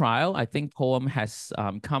this trial, I think POEM has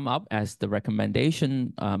come up as the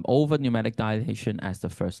recommendation over pneumatic dilatation as the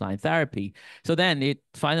first-line therapy. So then it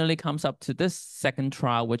finally comes up to this second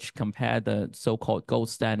trial, which compared the so-called gold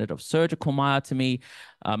standard of surgical myotomy,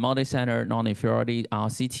 multi-center non-inferiority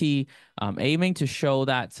RCT, aiming to show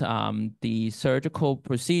that the surgical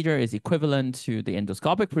procedure is equivalent to the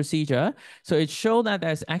endoscopic procedure. So it showed that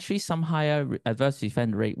there's actually some higher adverse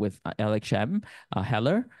event rate with LHM,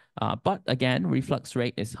 Heller. But again, reflux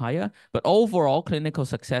rate is higher, but overall clinical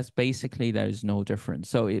success, basically there is no difference.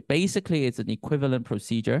 So it basically is an equivalent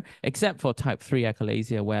procedure, except for type 3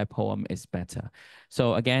 achalasia where POEM is better.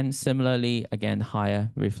 So again, similarly, again,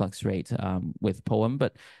 higher reflux rate with POEM,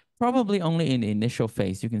 but probably only in the initial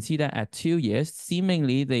phase. You can see that at 2 years,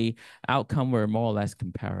 seemingly the outcome were more or less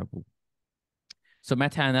comparable. So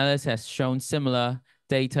meta-analysis has shown similar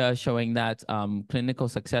data showing that clinical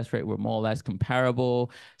success rate were more or less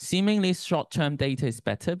comparable. Seemingly short-term data is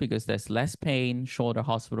better because there's less pain, shorter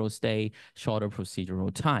hospital stay, shorter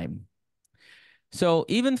procedural time. So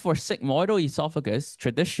even for sigmoidal esophagus,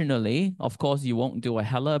 traditionally, of course, you won't do a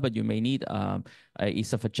HeLa, but you may need a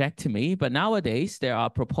esophagectomy. But nowadays, there are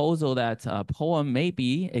proposals that POEM may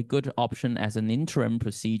be a good option as an interim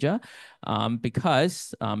procedure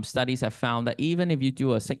because studies have found that even if you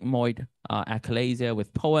do a sigmoid achalasia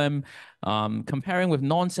with POEM, comparing with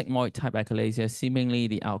non-sigmoid type achalasia, seemingly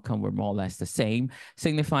the outcome were more or less the same,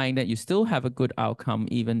 signifying that you still have a good outcome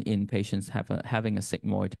even in patients having a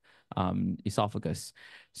sigmoid esophagus.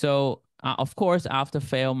 So, of course, after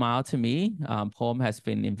failed myotomy, POEM has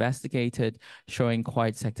been investigated, showing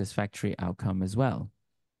quite satisfactory outcome as well.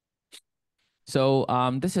 So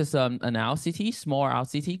this is an RCT, small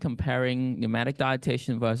RCT, comparing pneumatic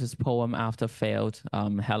dilatation versus POEM after failed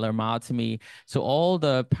HeLa myotomy. So all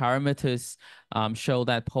the parameters show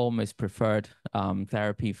that POEM is preferred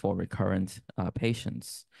therapy for recurrent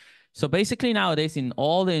patients. So basically nowadays in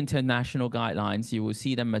all the international guidelines, you will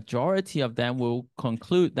see the majority of them will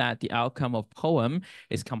conclude that the outcome of POEM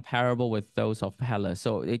is comparable with those of HeLa.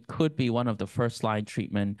 So it could be one of the first line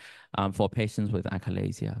treatment for patients with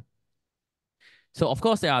achalasia. So of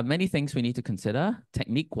course, there are many things we need to consider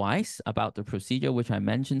technique-wise about the procedure, which I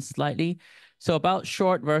mentioned slightly. So about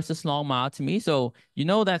short versus long myotomy. So you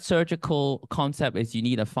know that surgical concept is you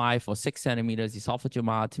need a 5 or 6 centimeters esophageal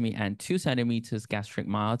myotomy and 2 centimeters gastric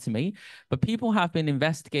myotomy. But people have been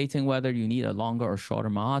investigating whether you need a longer or shorter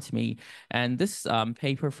myotomy. And this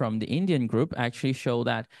paper from the Indian group actually showed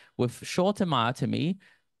that with shorter myotomy,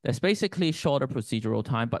 there's basically shorter procedural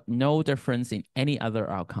time, but no difference in any other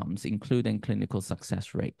outcomes, including clinical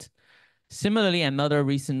success rate. Similarly, another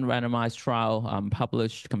recent randomized trial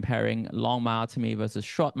published comparing long myotomy versus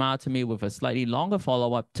short myotomy with a slightly longer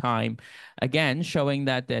follow-up time, again, showing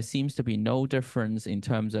that there seems to be no difference in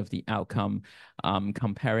terms of the outcome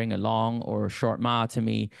comparing a long or short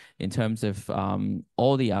myotomy in terms of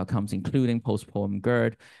all the outcomes, including post-POEM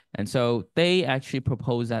GERD. And so they actually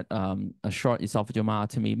propose that a short esophageal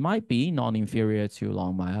myotomy might be non-inferior to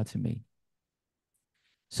long myotomy.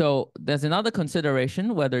 So there's another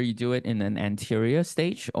consideration whether you do it in an anterior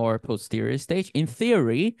stage or posterior stage. In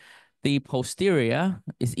theory, the posterior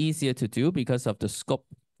is easier to do because of the scope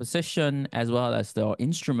position as well as the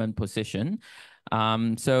instrument position.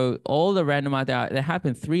 So all the randomized, there have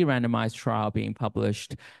been 3 randomized trials being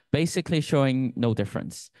published, basically showing no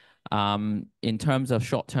difference. In terms of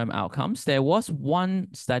short-term outcomes. There was one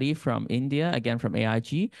study from India, again from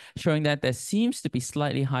AIG, showing that there seems to be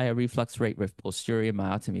slightly higher reflux rate with posterior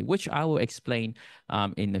myotomy, which I will explain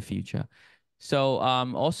in the future. So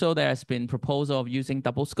also there has been proposal of using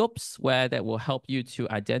double scopes where that will help you to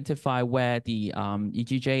identify where the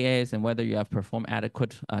EGJ is and whether you have performed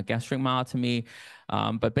adequate gastric myotomy.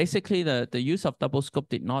 But basically the use of double scope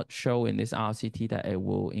did not show in this RCT that it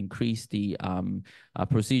will increase the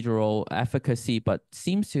procedural efficacy, but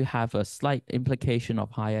seems to have a slight implication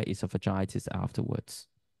of higher esophagitis afterwards.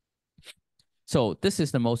 So this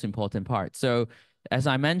is the most important part. So as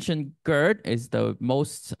I mentioned, GERD is the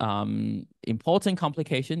most important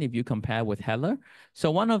complication if you compare with HeLa.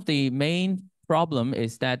 So one of the main problem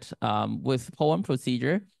is that with POEM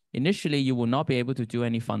procedure, initially you will not be able to do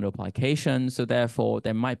any fundoplication. So therefore,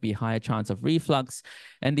 there might be higher chance of reflux.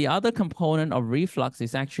 And the other component of reflux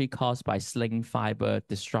is actually caused by sling fiber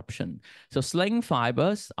disruption. So sling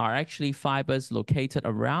fibers are actually fibers located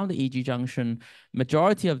around the EG junction,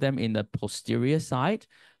 majority of them in the posterior side.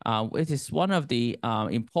 It is one of the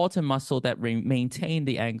important muscle that maintain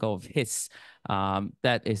the angle of His.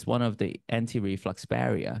 That is one of the anti-reflux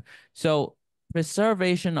barrier. So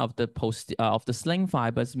preservation of the sling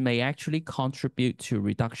fibers may actually contribute to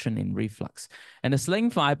reduction in reflux. And the sling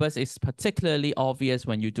fibers is particularly obvious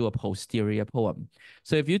when you do a posterior POEM.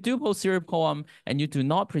 So if you do posterior POEM and you do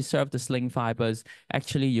not preserve the sling fibers,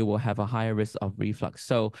 actually you will have a higher risk of reflux.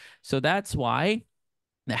 So that's why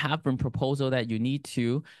there have been proposal that you need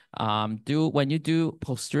to when you do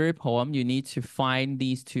posterior POEM, you need to find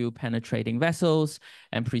these 2 penetrating vessels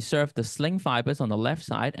and preserve the sling fibers on the left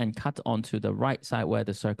side and cut onto the right side where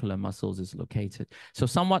the circular muscles is located. So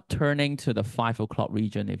somewhat turning to the 5 o'clock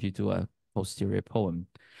region if you do a posterior POEM.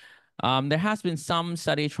 There has been some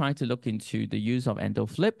study trying to look into the use of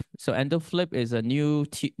Endo-Flip. So Endo-Flip is a new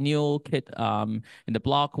kit in the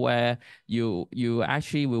block where you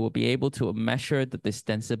will be able to measure the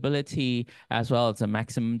distensibility as well as the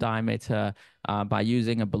maximum diameter by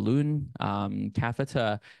using a balloon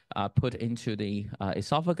catheter put into the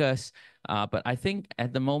esophagus. But I think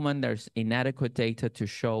at the moment, there's inadequate data to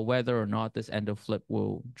show whether or not this endo-flip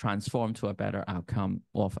will transform to a better outcome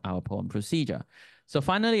of our POEM procedure. So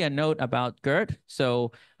finally, a note about GERD.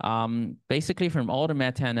 So basically from all the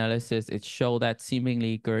meta-analysis, it showed that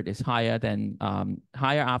seemingly GERD is higher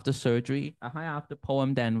after surgery, higher after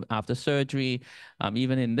POEM than after surgery.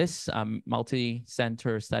 Even in this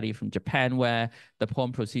multi-center study from Japan, where the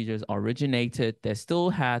POEM procedures originated, they still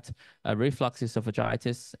had a reflux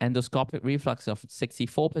esophagitis, endoscopic reflux of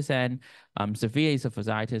 64%, severe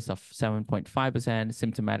esophagitis of 7.5%,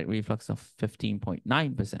 symptomatic reflux of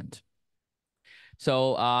 15.9%.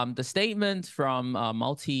 So the statement from a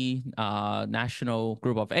multinational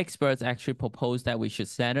group of experts actually proposed that we should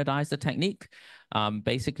standardize the technique,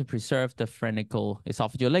 basically preserve the phrenical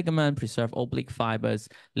esophageal ligament, preserve oblique fibers,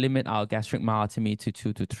 limit our gastric myotomy to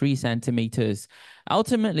 2 to 3 centimeters.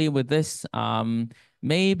 Ultimately, with this,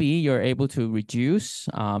 maybe you're able to reduce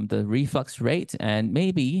the reflux rate, and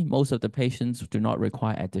maybe most of the patients do not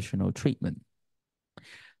require additional treatment.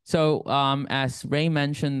 So as Ray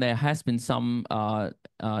mentioned, there has been some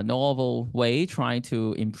novel way trying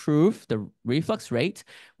to improve the reflux rate,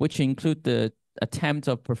 which include the attempt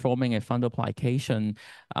of performing a fundoplication,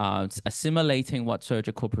 assimilating what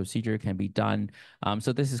surgical procedure can be done.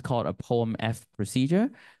 So this is called a POEM-F procedure,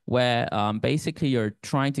 where basically you're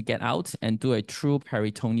trying to get out and do a true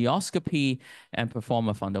peritonioscopy and perform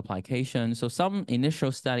a fundoplication. So some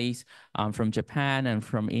initial studies from Japan and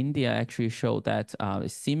from India actually showed that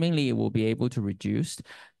seemingly it will be able to reduce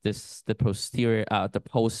the post-GERD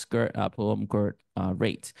POEM GERD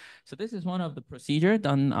rate. So this is one of the procedure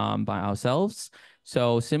done by ourselves.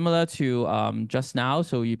 So similar to just now,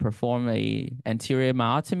 so you perform a anterior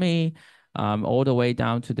myotomy all the way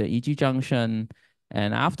down to the EG junction.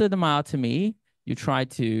 And after the myotomy, you try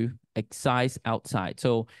to excise outside.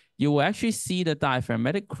 So you will actually see the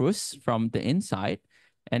diaphragmatic crus from the inside,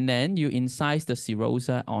 and then you incise the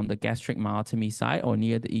serosa on the gastric myotomy side or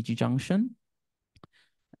near the EG junction,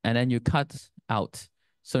 and then you cut out.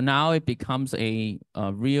 So now it becomes a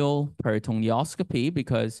real peritonioscopy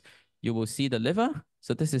because you will see the liver.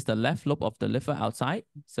 So this is the left lobe of the liver outside.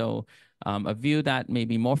 So a view that may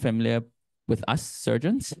be more familiar with us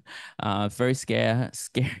surgeons, very scary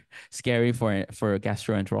for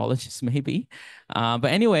gastroenterologists maybe. But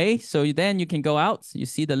anyway, so then you can go out, you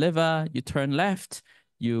see the liver, you turn left,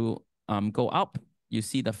 you go up, you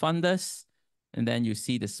see the fundus, and then you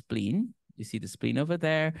see the spleen. You see the spleen over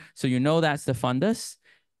there. So you know that's the fundus.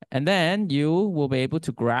 And then you will be able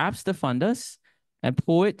to grasp the fundus and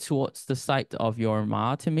pull it towards the site of your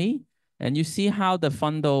myotomy. And you see how the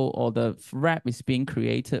fundal or the wrap is being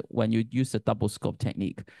created when you use the double scope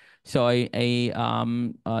technique. So a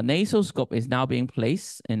nasal scope is now being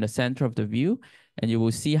placed in the center of the view, and you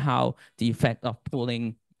will see how the effect of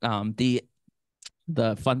pulling the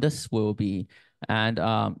fundus will be. And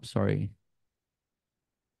sorry.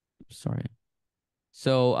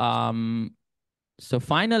 So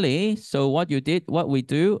finally, so what we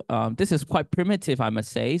do, this is quite primitive, I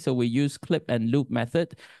must say. So we use clip and loop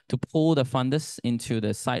method to pull the fundus into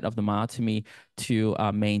the site of the myotomy to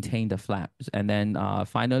maintain the flaps. And then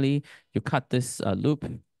finally, you cut this loop,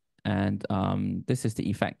 and this is the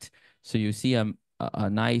effect. So you see a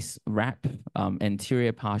nice wrap,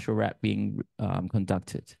 anterior partial wrap being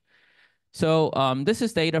conducted. So this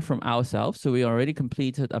is data from ourselves. So we already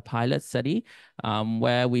completed a pilot study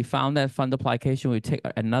where we found that fundoplication would take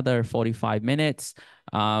another 45 minutes.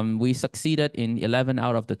 We succeeded in 11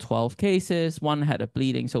 out of the 12 cases. One had a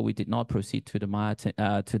bleeding, so we did not proceed to the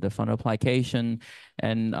fundoplication.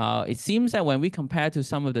 And it seems that when we compare to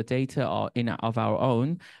some of the data of our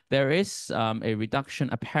own, there is a reduction,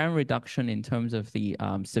 apparent reduction in terms of the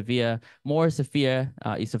more severe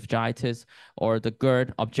esophagitis or the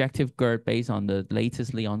GERD, objective GERD based on the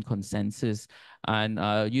latest Lyon consensus. And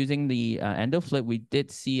using the endo-flip, we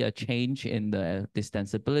did see a change in the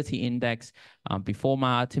distensibility index before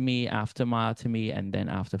myotomy, after myotomy, and then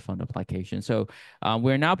after fundoplication. So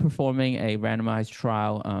we're now performing a randomized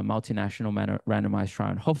trial, multinational randomized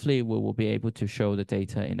trial, and hopefully we will be able to show the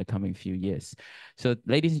data in the coming few years. So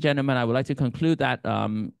ladies and gentlemen, I would like to conclude that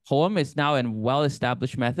POEM is now a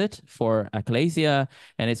well-established method for achalasia,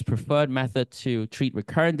 and its preferred method to treat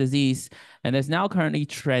recurrent disease. And there's now currently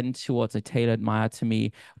trend towards a tailored myotomy,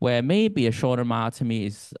 where maybe a shorter myotomy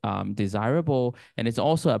is desirable, and it's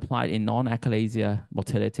also applied in non-achalasia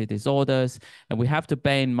motility disorders. And we have to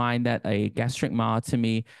bear in mind that a gastric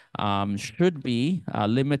myotomy should be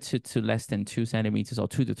limited to less than 2 centimeters or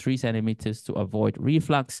 2 to 3 centimeters to avoid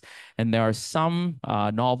reflux. And there are some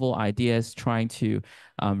novel ideas trying to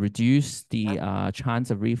reduce the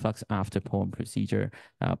chance of reflux after POEM procedure,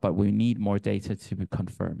 but we need more data to be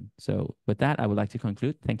confirmed. So with that, I would like to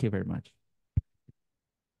conclude. Thank you very much.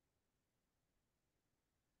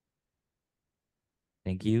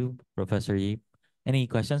 Thank you, Professor Yip. Any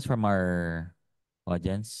questions from our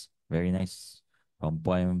audience? Very nice. From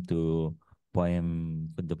poem to poem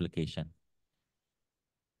duplication.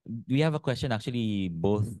 We have a question. Actually,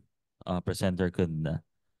 both presenter could,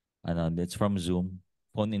 it's from Zoom,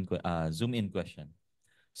 Zoom in question.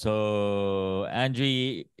 So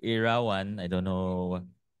Andre Irawan, I don't know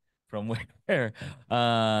from where.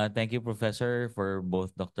 Thank you, Professor, for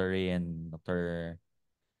both Dr. Ray and Dr.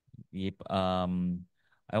 Yip.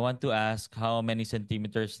 I want to ask, how many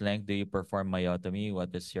centimeters length do you perform myotomy?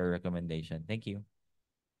 What is your recommendation? Thank you.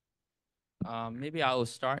 Maybe I will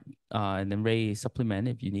start and then Ray supplement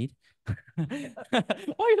if you need. Why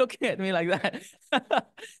are you looking at me like that?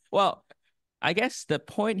 Well, I guess the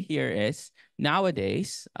point here is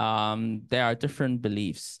nowadays, there are different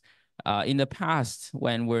beliefs. In the past,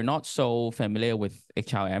 when we're not so familiar with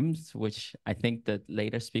HRMs, which I think the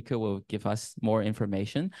later speaker will give us more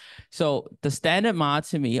information. So the standard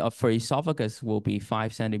myotomy for esophagus will be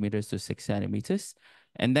 5 centimeters to 6 centimeters,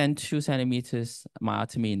 and then 2 centimeters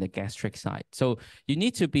myotomy in the gastric side. So you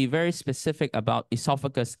need to be very specific about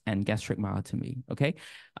esophagus and gastric myotomy, okay?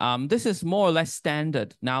 This is more or less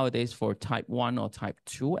standard nowadays for type 1 or type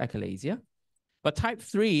 2 achalasia. But type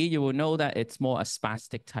 3, you will know that it's more a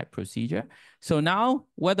spastic type procedure. So now,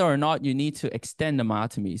 whether or not you need to extend the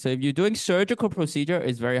myotomy. So if you're doing surgical procedure,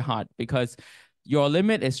 it's very hard because your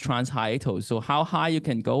limit is transhiatal. So how high you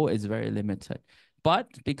can go is very limited. But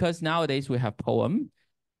because nowadays we have POEM,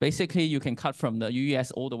 basically you can cut from the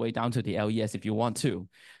UES all the way down to the LES if you want to.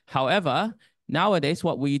 However, nowadays,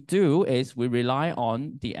 what we do is we rely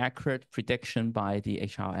on the accurate prediction by the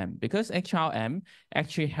HRM, because HRM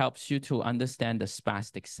actually helps you to understand the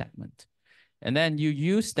spastic segment. And then you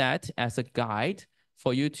use that as a guide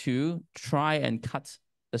for you to try and cut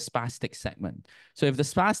the spastic segment. So if the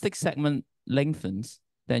spastic segment lengthens,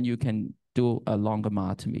 then you can do a longer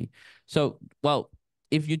myotomy. So, well,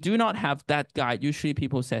 if you do not have that guide, usually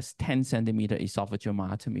people says 10 centimeter esophageal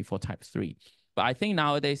myotomy for type 3. But I think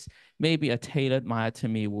nowadays, maybe a tailored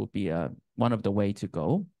myotomy will be one of the way to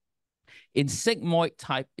go. In sigmoid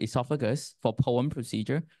type esophagus for POEM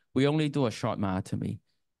procedure, we only do a short myotomy,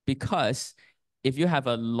 because if you have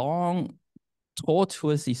a long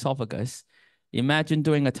tortuous esophagus, imagine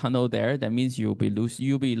doing a tunnel there. That means you'll be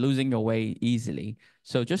losing your way easily.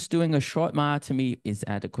 So just doing a short myotomy is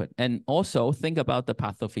adequate. And also think about the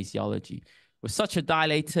pathophysiology. With such a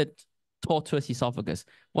dilated tortuous esophagus,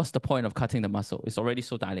 what's the point of cutting the muscle? It's already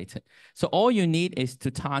so dilated. So all you need is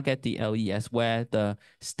to target the LES where the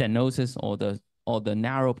stenosis or the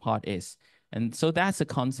narrow part is. And so that's a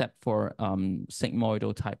concept for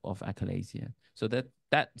sigmoidal type of achalasia. So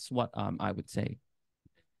that's what I would say.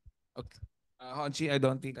 Okay. Hon-Chi, I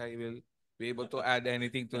don't think I will be able to add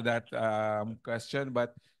anything to that question,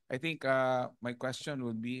 but I think my question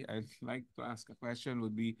would be, I'd like to ask a question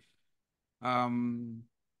would be,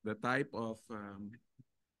 the type of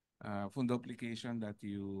fundoplication that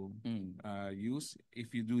you use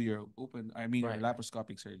if you do your your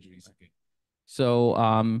laparoscopic surgeries. Okay. So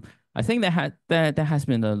I think there has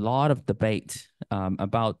been a lot of debate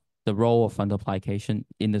about the role of fundoplication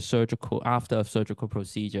in the after a surgical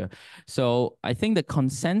procedure. So I think the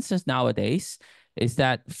consensus nowadays is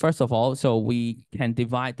that, first of all, so we can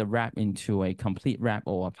divide the wrap into a complete wrap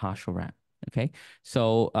or a partial wrap. Okay,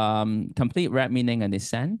 so complete wrap meaning an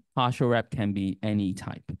descent, partial wrap can be any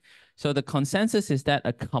type. So the consensus is that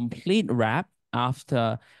a complete wrap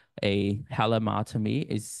after a myotomy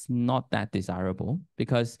is not that desirable,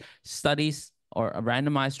 because studies or a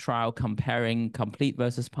randomized trial comparing complete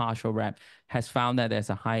versus partial wrap has found that there's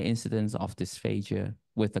a high incidence of dysphagia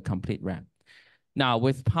with a complete wrap. Now,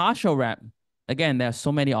 with partial wrap, again, there are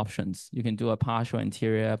so many options. You can do a partial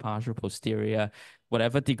anterior, partial posterior,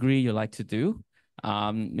 whatever degree you like to do.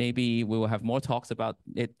 Maybe we will have more talks about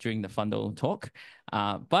it during the fundo talk.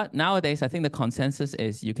 But nowadays, I think the consensus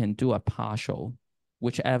is you can do a partial,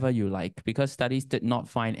 whichever you like, because studies did not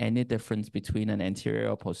find any difference between an anterior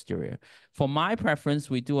or posterior. For my preference,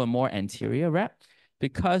 we do a more anterior wrap,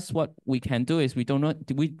 because what we can do is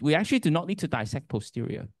we actually do not need to dissect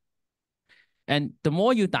posterior. And the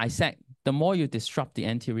more you dissect, the more you disrupt the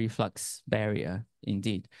anti-reflux barrier,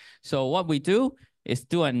 indeed. So what we do is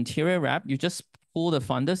do an anterior wrap. You just pull the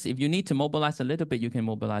fundus. If you need to mobilize a little bit, you can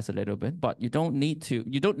mobilize a little bit, but you don't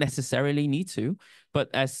necessarily need to. But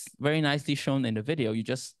as very nicely shown in the video, you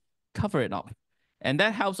just cover it up. And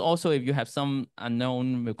that helps also if you have some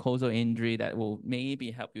unknown mucosal injury that will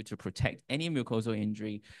maybe help you to protect any mucosal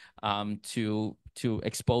injury to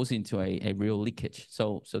expose into a real leakage.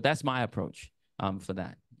 So that's my approach for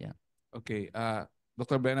that. Yeah. Okay.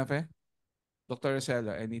 Dr. Buenafe? Dr.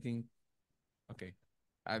 Rosella, anything? Okay.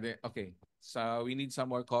 Okay. So we need some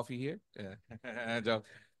more coffee here. Yeah. Joke.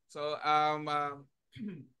 So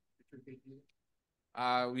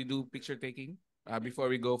we do picture taking before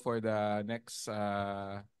we go for the next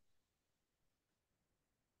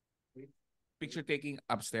picture taking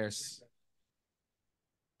upstairs.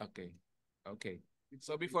 Okay. Okay.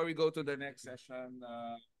 So before we go to the next session,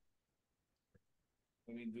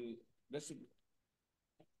 we do this.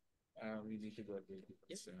 We need to go to this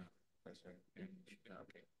question. Okay.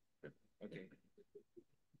 Okay.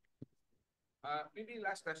 Maybe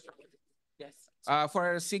last question. Yes.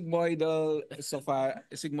 For sigmoidal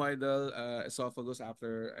esophagus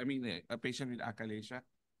after, a patient with achalasia,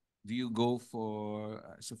 do you go for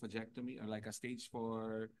esophagectomy or like a stage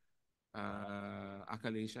 4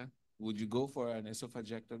 achalasia? Would you go for an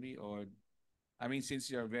esophagectomy or, since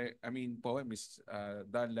you're POEM is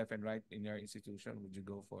done left and right in your institution, would you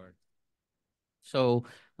go for? So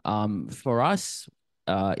for us,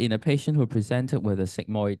 in a patient who presented with a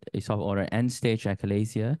sigmoid esophageal or end-stage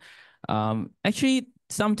achalasia, actually,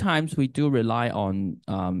 sometimes we do rely on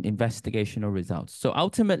investigational results. So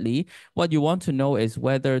ultimately, what you want to know is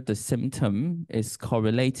whether the symptom is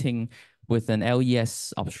correlating with an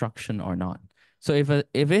LES obstruction or not. So if it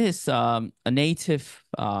is a native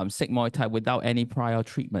sigmoid type without any prior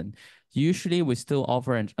treatment, usually we still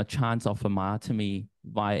offer a chance of a myotomy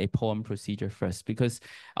via a POEM procedure first, because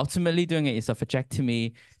ultimately doing an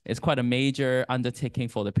esophagectomy is quite a major undertaking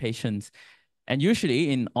for the patients. And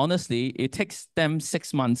usually, honestly, it takes them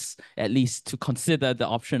 6 months at least to consider the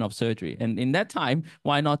option of surgery. And in that time,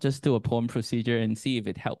 why not just do a POEM procedure and see if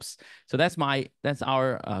it helps? So that's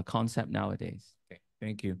our concept nowadays. Okay,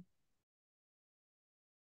 thank you.